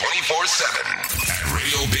 Streaming 24/7 at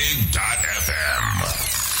radiobig.fm.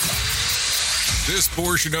 This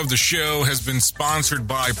portion of the show has been sponsored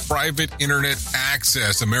by Private Internet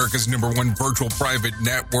Access, America's #1 virtual private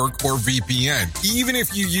network, or VPN. Even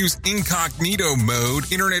if you use incognito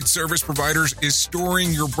mode, internet service providers is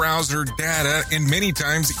storing your browser data and many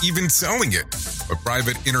times even selling it. But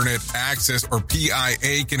Private Internet Access, or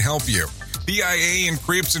PIA, can help you. BIA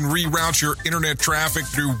encrypts and reroutes your internet traffic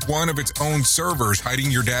through one of its own servers,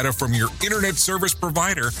 hiding your data from your internet service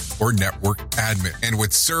provider or network admin. And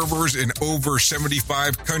with servers in over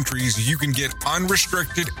 75 countries, you can get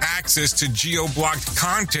unrestricted access to geo-blocked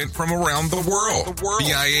content from around the world.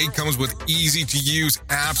 BIA comes with easy-to-use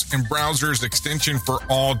apps and browsers extension for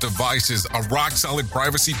all devices, a rock-solid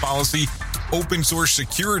privacy policy, open source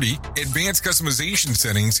security, advanced customization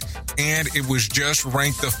settings, and it was just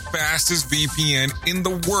ranked the fastest VPN in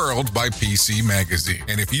the world by PC Magazine.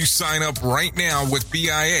 And if you sign up right now with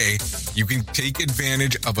BIA, you can take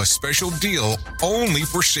advantage of a special deal only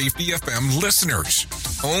for Safety FM listeners.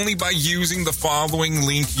 Only by using the following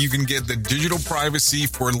link, you can get the digital privacy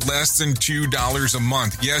for less than $2 a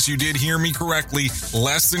month. Yes, you did hear me correctly.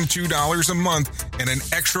 Less than $2 a month and an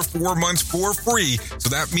extra 4 months for free. So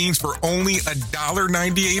that means for only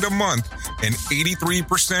 $1.98 a month and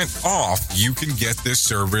 83% off, you can get this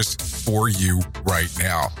service for you right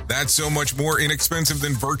now. That's so much more inexpensive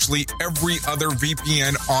than virtually every other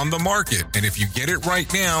VPN on the market. And if you get it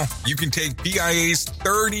right now, you can take BIA's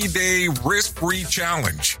 30-day risk-free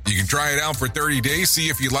challenge. You can try it out for 30 days, see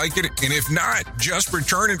if you like it, and if not, just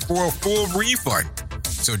return it for a full refund.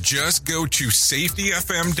 So just go to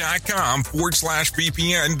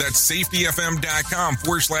safetyfm.com/VPN. That's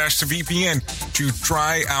safetyfm.com/VPN to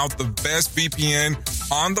try out the best VPN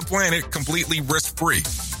on the planet completely risk-free.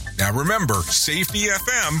 Now remember,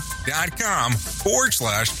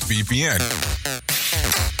 safetyfm.com/VPN.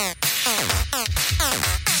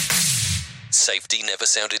 Safety never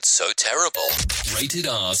sounded so terrible. Rated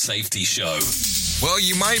R Safety Show. Well,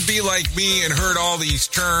 you might be like me and heard all these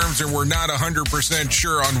terms and were not 100%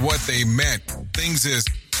 sure on what they meant. Things as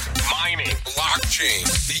mining, blockchain,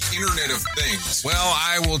 the Internet of Things. Well,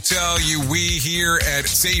 I will tell you, we here at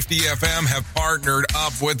Safety FM have partnered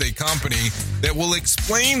up with a company that will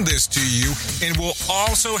explain this to you and will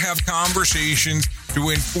also have conversations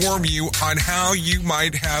to inform you on how you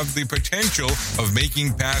might have the potential of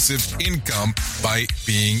making passive income by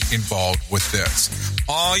being involved with this.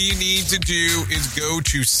 All you need to do is go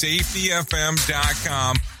to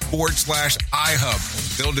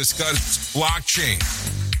safetyfm.com/iHub. They'll discuss blockchain.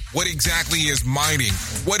 What exactly is mining?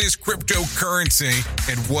 What is cryptocurrency?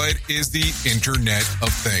 And what is the Internet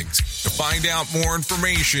of Things? To find out more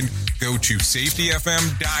information, go to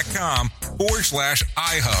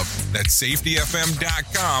safetyfm.com/iHub. That's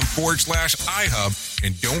safetyfm.com/iHub.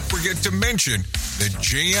 And don't forget to mention that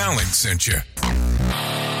Jay Allen sent you.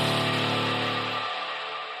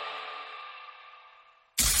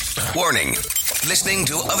 Warning. Listening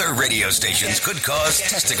to other radio stations could cause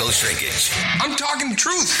testicle shrinkage. I'm talking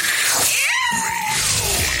truth.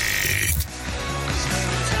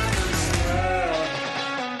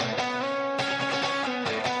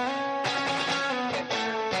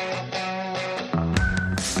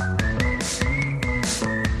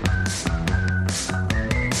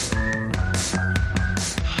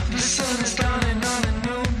 The sun is dawning on a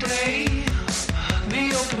new day.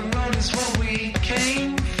 The open road is what we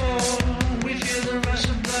came for. We feel the rush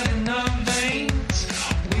of blood in our veins.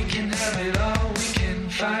 We can have it all, we can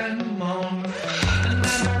find more. And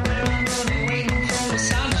I know we're only waiting for the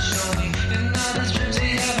sun to show me. And all the dreams we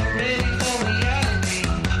have are ready for reality.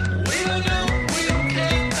 We don't know, we don't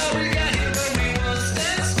care how we got here, but we won't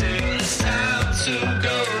stand still. It's time to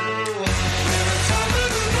go. We're on top of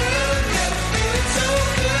the world, yeah, feeling so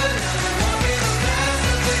good. Walking on past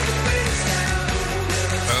the bigger things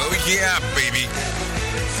now. Oh, yeah, baby.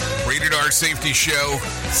 Rated R Safety Show,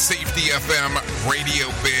 Safety FM,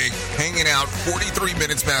 Radio Big, hanging out 43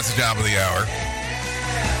 minutes past the top of the hour,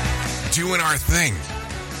 doing our thing.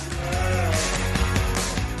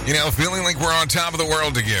 You know, feeling like we're on top of the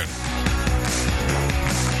world again.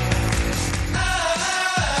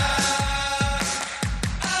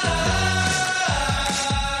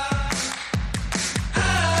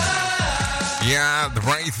 Yeah,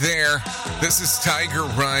 right there. This is Tiger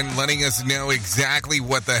Run letting us know exactly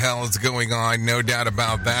what the hell is going on. No doubt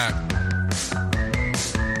about that.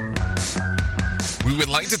 We would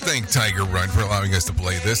like to thank Tiger Run for allowing us to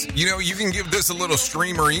play this. You know, you can give this a little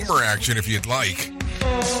streamer-eamer action if you'd like.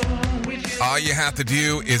 All you have to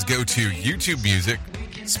do is go to YouTube Music,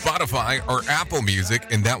 Spotify, or Apple Music,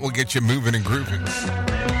 and that will get you moving and grooving.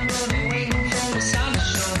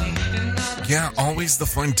 Yeah, always the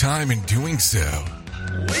fun time in doing so.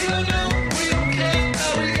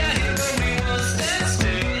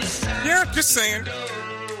 Yeah, just saying.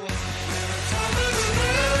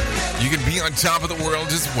 You can be on top of the world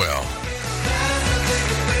as well.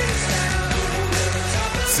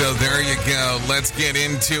 So there you go. Let's get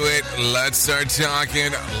into it. Let's start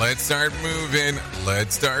talking. Let's start moving.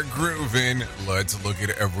 Let's start grooving. Let's look at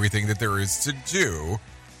everything that there is to do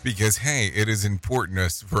because, hey, it is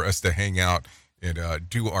important for us to hang out and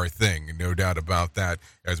do our thing. No doubt about that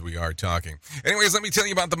as we are talking. Anyways, let me tell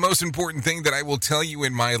you about the most important thing that I will tell you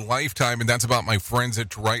in my lifetime, and that's about my friends at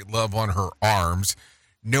To Write Love on Her Arms.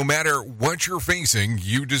 No matter what you're facing,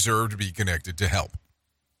 you deserve to be connected to help.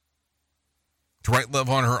 To Write Love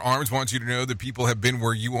on Her Arms wants you to know that people have been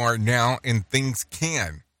where you are now and things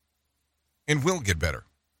can and will get better.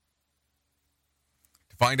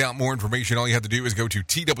 To find out more information, all you have to do is go to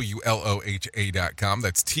twloha.com.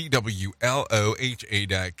 That's twloha.com.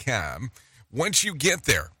 Once you get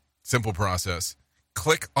there, simple process,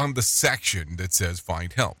 click on the section that says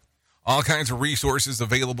Find Help. All kinds of resources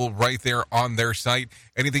available right there on their site.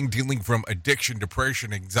 Anything dealing from addiction,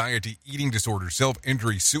 depression, anxiety, eating disorder,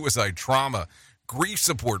 self-injury, suicide, trauma, grief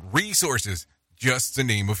support, resources, just to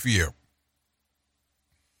name a few.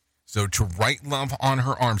 So To Write Love on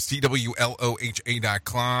Her Arms,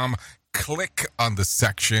 twloha.com. Click on the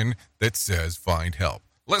section that says Find Help.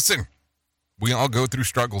 Listen, we all go through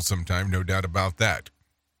struggles sometime, no doubt about that.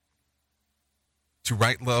 To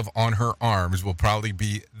Write Love on Her Arms will probably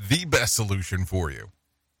be the best solution for you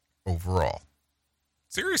overall.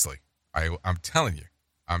 Seriously, I'm telling you,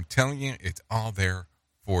 it's all there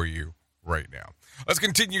for you right now. Let's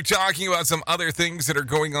continue talking about some other things that are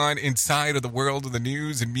going on inside of the world of the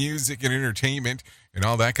news and music and entertainment and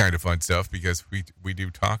all that kind of fun stuff because we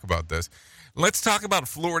do talk about this. Let's talk about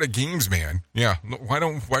Florida games, man. Yeah,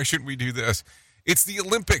 why shouldn't we do this? It's the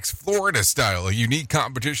Olympics, Florida style, a unique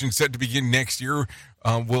competition set to begin next year.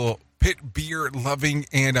 Will pit beer-loving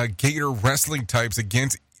and gator wrestling types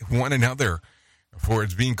against one another. For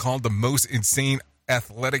it's being called the most insane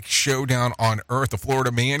athletic showdown on earth. The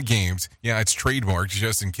Florida Man Games, yeah, it's trademarked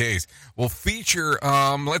just in case, will feature,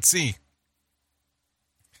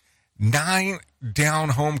 9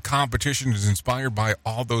 down-home competitions inspired by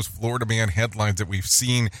all those Florida Man headlines that we've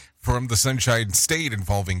seen from the Sunshine State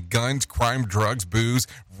involving guns, crime, drugs, booze,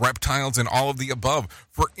 reptiles, and all of the above.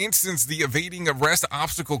 For instance, the evading arrest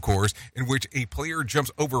obstacle course in which a player jumps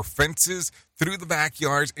over fences through the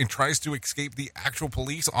backyards and tries to escape the actual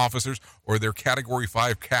police officers or their Category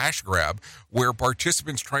 5 cash grab, where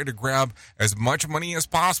participants try to grab as much money as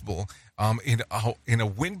possible in a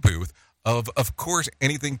win booth. Of course,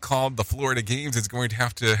 anything called the Florida Games is going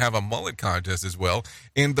to have a mullet contest as well.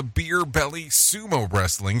 And the beer belly sumo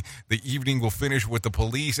wrestling, the evening will finish with the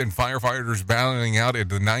police and firefighters battling out at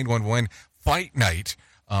the 911 fight night.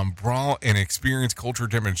 Brawl and experience culture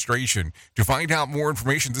demonstration. To find out more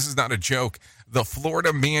information, this is not a joke,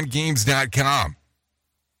 thefloridamangames.com.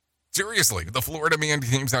 Seriously,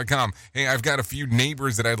 thefloridamangames.com. Hey, I've got a few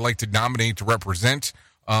neighbors that I'd like to nominate to represent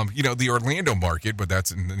the Orlando market, but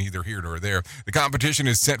that's neither here nor there. The competition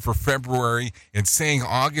is set for February in St.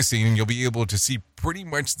 Augustine, and you'll be able to see pretty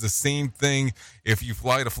much the same thing if you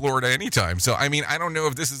fly to Florida anytime. So, I don't know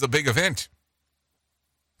if this is a big event.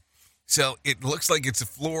 So, it looks like it's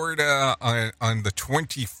Florida on the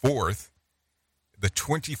 24th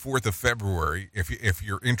of February, if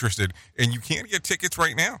you're interested, and you can get tickets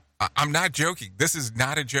right now. I'm not joking. This is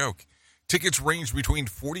not a joke. Tickets range between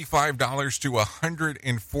 $45 to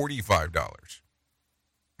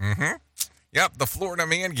 $145. Yep, the Florida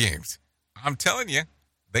Man Games. I'm telling you,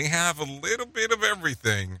 they have a little bit of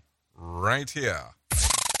everything right here.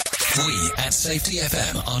 We at Safety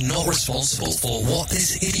FM are not responsible for what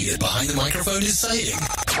this idiot behind the microphone is saying.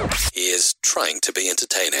 He is trying to be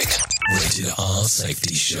entertaining. Rated R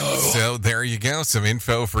Safety Show. So there you go. Some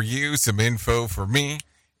info for you, some info for me.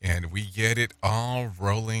 And we get it all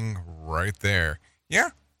rolling right there. Yeah.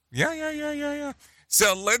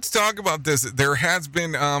 So let's talk about this. There has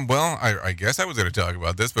been, I guess I was going to talk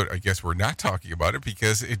about this, but I guess we're not talking about it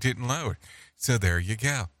because it didn't load. So there you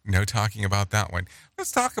go. No talking about that one.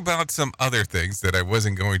 Let's talk about some other things that I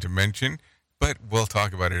wasn't going to mention, but we'll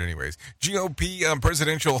talk about it anyways. GOP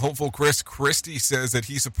presidential hopeful Chris Christie says that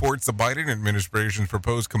he supports the Biden administration's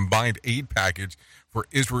proposed combined aid package for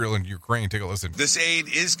Israel and Ukraine. Take a listen. This aid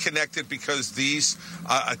is connected because these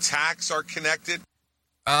attacks are connected.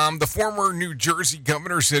 The former New Jersey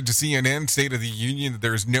governor said to CNN State of the Union that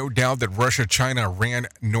there is no doubt that Russia, China, Iran,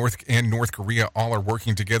 North Korea all are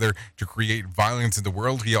working together to create violence in the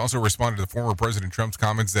world. He also responded to former President Trump's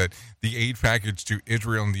comments that the aid package to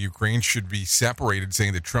Israel and the Ukraine should be separated,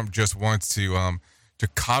 saying that Trump just wants to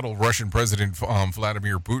coddle Russian President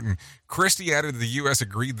Vladimir Putin. Christie added that the U.S.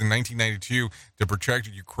 agreed in 1992 to protect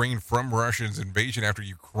Ukraine from Russia's invasion after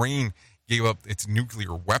Ukraine gave up its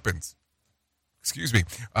nuclear weapons.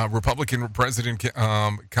 Republican president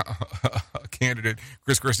candidate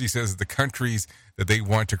Chris Christie says the countries that they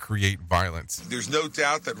want to create violence. There's no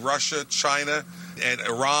doubt that Russia, China, and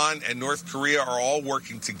Iran and North Korea are all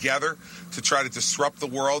working together to try to disrupt the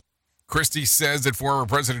world. Christie says that former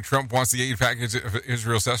President Trump wants the aid package of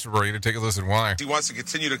Israel separated. Take a listen why. He wants to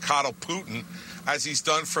continue to coddle Putin, as he's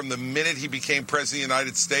done from the minute he became president of the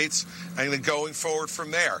United States, and then going forward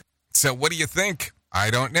from there. So what do you think? I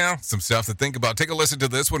don't know. Some stuff to think about. Take a listen to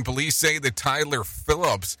this when police say that Tyler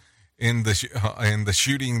Phillips in the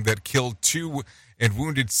shooting that killed 2 and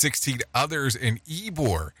wounded 16 others in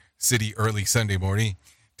Ybor City early Sunday morning.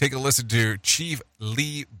 Take a listen to Chief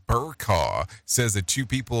Lee Burkaw says that 2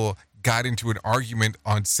 people got into an argument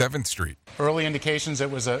on 7th Street. Early indications it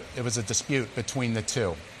was a dispute between the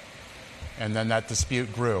 2, and then that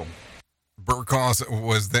dispute grew. Burkaw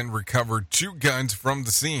was then recovered 2 guns from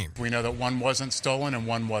the scene. We know that 1 wasn't stolen and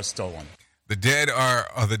 1 was stolen. The dead are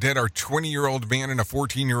 20-year-old man and a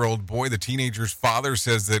 14-year-old boy. The teenager's father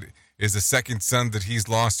says that is the second son that he's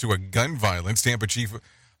lost to a gun violence. Tampa chief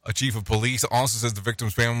of police also says the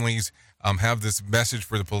victims' families have this message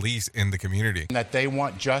for the police in the community. That they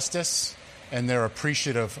want justice, and they're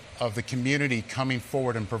appreciative of the community coming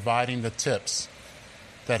forward and providing the tips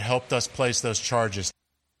that helped us place those charges.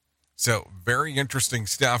 So very interesting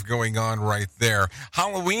stuff going on right there.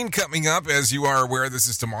 Halloween coming up. As you are aware, this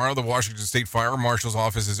is tomorrow. The Washington State Fire Marshal's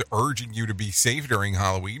Office is urging you to be safe during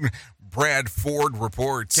Halloween. Brad Ford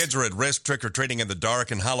reports. Kids are at risk trick-or-treating in the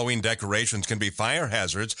dark, and Halloween decorations can be fire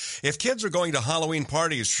hazards. If kids are going to Halloween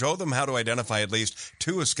parties, show them how to identify at least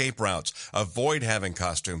 2 escape routes. Avoid having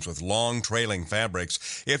costumes with long trailing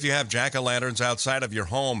fabrics. If you have jack-o'-lanterns outside of your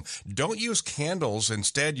home, don't use candles.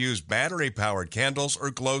 Instead, use battery-powered candles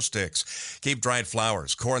or glow sticks. Keep dried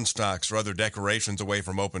flowers, corn stalks, or other decorations away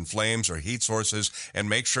from open flames or heat sources, and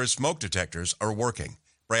make sure smoke detectors are working.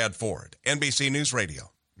 Brad Ford, NBC News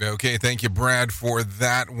Radio. Okay, thank you, Brad, for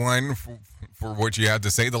that one, for what you had to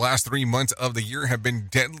say. The last 3 months of the year have been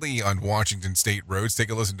deadly on Washington State roads. Take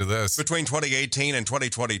a listen to this. Between 2018 and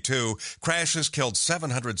 2022, crashes killed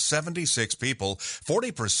 776 people.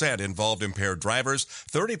 40% involved impaired drivers,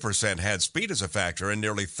 30% had speed as a factor, and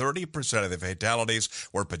nearly 30% of the fatalities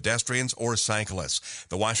were pedestrians or cyclists.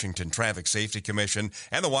 The Washington Traffic Safety Commission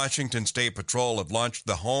and the Washington State Patrol have launched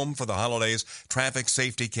the Home for the Holidays Traffic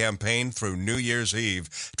Safety Campaign through New Year's Eve.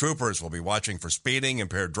 Troopers will be watching for speeding,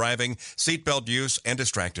 impaired driving, seatbelt use, and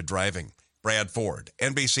distracted driving. Brad Ford,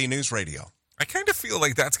 NBC News Radio. I kind of feel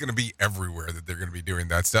like that's going to be everywhere, that they're going to be doing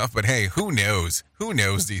that stuff. But hey, who knows? Who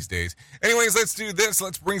knows these days? Anyways, let's do this.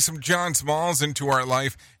 Let's bring some John Smalls into our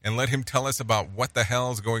life and let him tell us about what the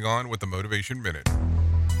hell is going on with the Motivation Minute.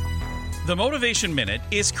 The Motivation Minute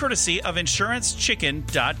is courtesy of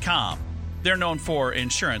InsuranceChicken.com. They're known for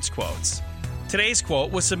insurance quotes. Today's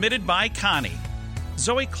quote was submitted by Connie.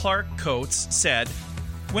 Zoe Clark Coates said,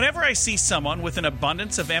 "Whenever I see someone with an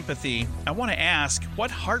abundance of empathy, I want to ask what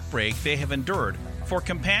heartbreak they have endured, for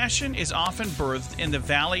compassion is often birthed in the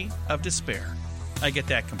valley of despair." I get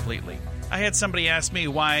that completely. I had somebody ask me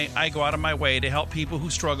why I go out of my way to help people who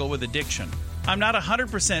struggle with addiction. I'm not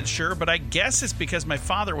 100% sure, but I guess it's because my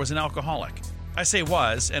father was an alcoholic. I say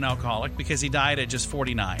was an alcoholic because he died at just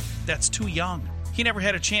 49. That's too young. He never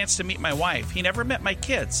had a chance to meet my wife. He never met my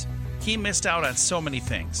kids. He missed out on so many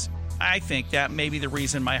things. I think that may be the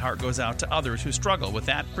reason my heart goes out to others who struggle with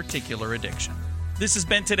that particular addiction. This has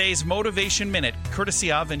been today's Motivation Minute,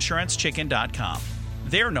 courtesy of InsuranceChicken.com.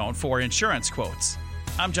 They're known for insurance quotes.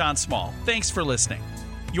 I'm John Small. Thanks for listening.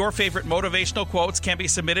 Your favorite motivational quotes can be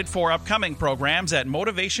submitted for upcoming programs at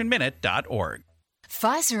motivationminute.org.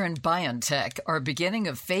 Pfizer and BioNTech are beginning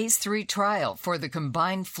a Phase 3 trial for the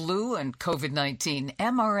combined flu and COVID-19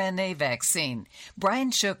 mRNA vaccine. Brian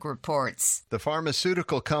Shook reports. The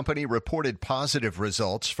pharmaceutical company reported positive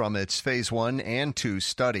results from its Phase 1 and 2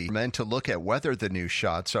 study meant to look at whether the new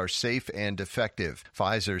shots are safe and effective.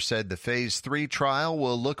 Pfizer said the Phase 3 trial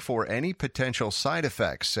will look for any potential side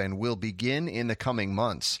effects and will begin in the coming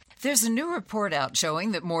months. There's a new report out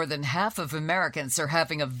showing that more than half of Americans are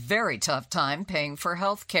having a very tough time paying for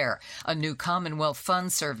health care. A new Commonwealth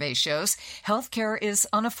Fund survey shows health care is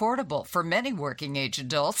unaffordable for many working-age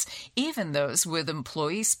adults, even those with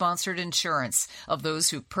employee-sponsored insurance. Of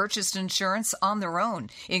those who purchased insurance on their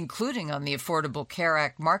own, including on the Affordable Care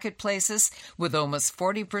Act marketplaces, with almost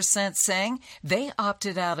 40% saying they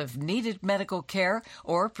opted out of needed medical care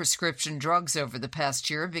or prescription drugs over the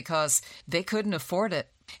past year because they couldn't afford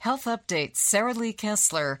it. Health Update, Sarah Lee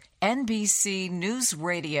Kessler, NBC News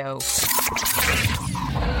Radio.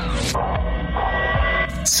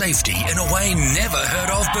 Safety in a way never heard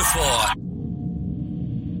of before.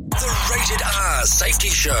 The Rated R The Safety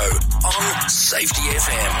Show on Safety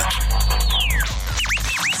FM.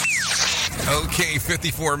 Okay,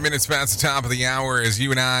 54 minutes past the top of the hour as you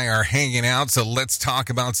and I are hanging out. So let's talk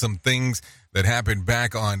about some things that happened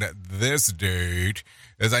back on this date.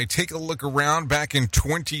 As I take a look around back in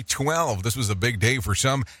 2012, this was a big day for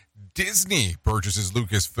some. Disney purchases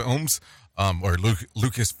Lucasfilms,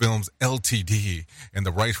 Lucasfilms Ltd. and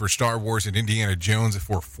the rights for Star Wars and Indiana Jones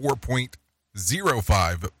for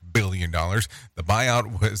 $4.05 billion. The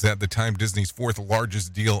buyout was at the time Disney's fourth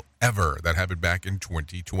largest deal ever. That happened back in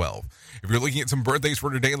 2012. If you're looking at some birthdays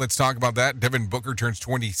for today, let's talk about that. Devin Booker turns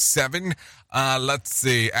 27. Let's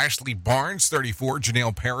see. Ashley Barnes, 34.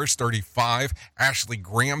 Janelle Parrish, 35. Ashley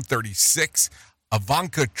Graham, 36.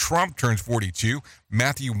 Ivanka Trump turns 42.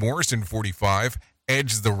 Matthew Morrison, 45.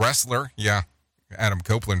 Edge the Wrestler, yeah, Adam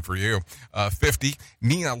Copeland for you, 50.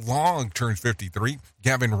 Nia Long turns 53.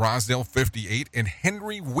 Gavin Rosdale, 58. And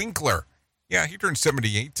Henry Winkler, yeah, he turns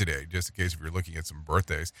 78 today, just in case if you're looking at some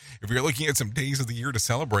birthdays. If you're looking at some days of the year to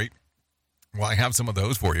celebrate, well, I have some of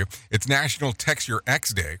those for you. It's National Text Your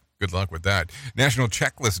Ex Day. Good luck with that. National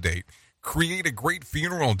Checklist Day. Create a Great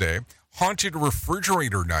Funeral Day. Haunted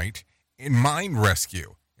Refrigerator Night. And Mine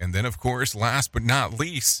Rescue. And then, of course, last but not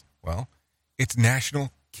least, well, it's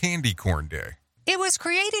National Candy Corn Day. It was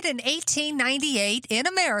created in 1898 in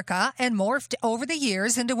America and morphed over the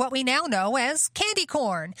years into what we now know as candy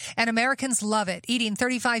corn. And Americans love it, eating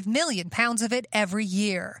 35 million pounds of it every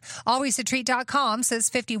year. AlwaysAtreat.com says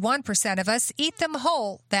 51% of us eat them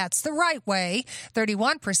whole. That's the right way.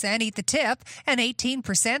 31% eat the tip, and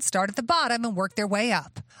 18% start at the bottom and work their way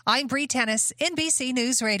up. I'm Bree Tennis, NBC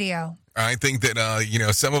News Radio. I think that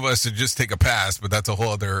some of us should just take a pass, but that's a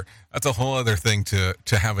whole other thing to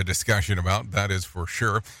have a discussion about. That is for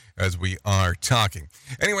sure, as we are talking.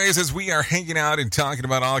 Anyways, as we are hanging out and talking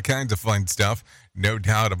about all kinds of fun stuff, no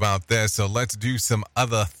doubt about this. So let's do some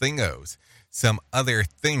other thingos, some other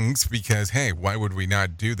things, because hey, why would we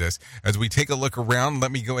not do this? As we take a look around,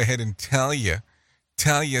 let me go ahead and tell you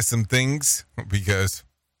some things, because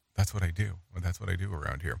that's what I do. That's what I do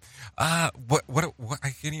around here. What I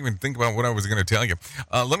can't even think about what I was going to tell you.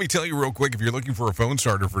 Let me tell you real quick, if you're looking for a phone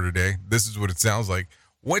starter for today, this is what it sounds like.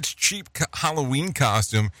 What's cheap Halloween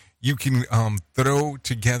costume you can throw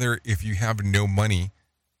together if you have no money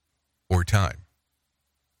or time?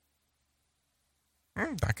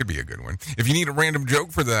 That could be a good one. If you need a random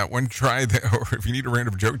joke for that one, try that. Or if you need a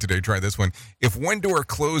random joke today, try this one. If one door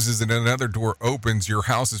closes and another door opens, your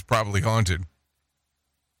house is probably haunted.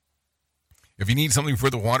 If you need something for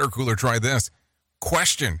the water cooler, try this.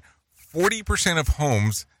 Question: 40% of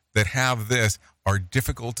homes that have this are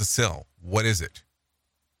difficult to sell. What is it?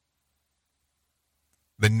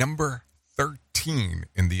 The number 13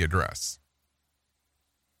 in the address.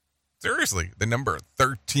 Seriously, the number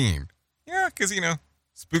 13. Yeah, because,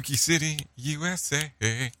 Spooky City, USA,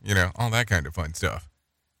 all that kind of fun stuff.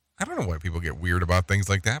 I don't know why people get weird about things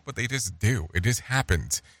like that, but they just do. It just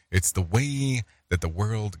happens. It's the way that the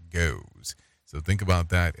world goes. So think about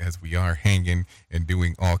that as we are hanging and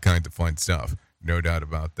doing all kinds of fun stuff. No doubt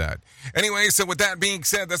about that. Anyway, so with that being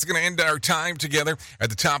said, that's going to end our time together. At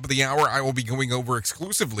the top of the hour, I will be going over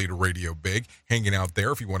exclusively to Radio Big, hanging out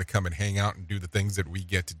there if you want to come and hang out and do the things that we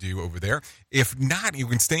get to do over there. If not, you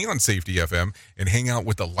can stay on Safety FM and hang out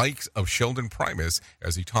with the likes of Sheldon Primus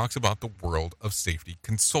as he talks about the world of safety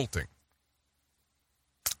consulting.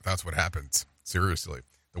 That's what happens. Seriously,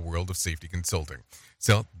 the world of safety consulting.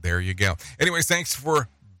 So there you go. Anyways, thanks for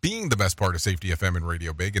being the best part of Safety FM and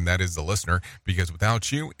Radio Big, and that is the listener, because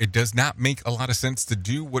without you, it does not make a lot of sense to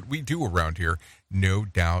do what we do around here. No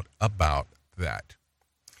doubt about that.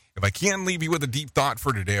 If I can leave you with a deep thought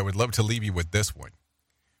for today, I would love to leave you with this one.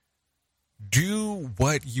 Do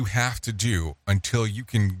what you have to do until you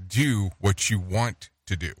can do what you want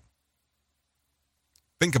to do.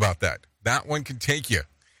 Think about that. That one can take you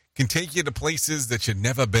to places that you've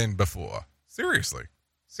never been before. Seriously.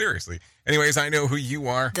 Anyways, I know who you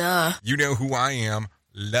are. Duh. You know who I am.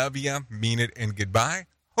 Love ya, mean it, and goodbye.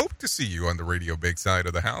 Hope to see you on the Radio Big side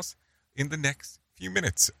of the house in the next few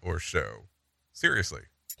minutes or so. Seriously.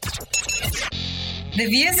 The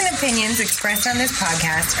views and opinions expressed on this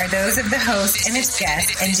podcast are those of the host and its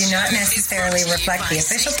guests and do not necessarily reflect the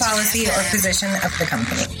official policy or position of the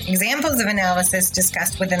company. Examples of analysis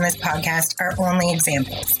discussed within this podcast are only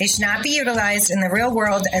examples. They should not be utilized in the real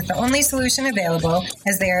world as the only solution available,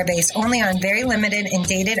 as they are based only on very limited and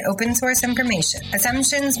dated open source information.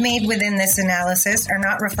 Assumptions made within this analysis are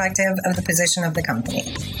not reflective of the position of the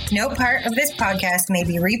company. No part of this podcast may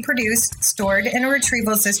be reproduced, stored in a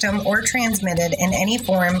retrieval system, or transmitted in any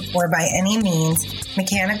form or by any means,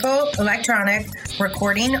 mechanical, electronic,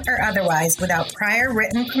 recording, or otherwise, without prior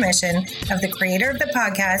written permission of the creator of the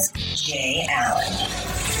podcast, Jay Allen.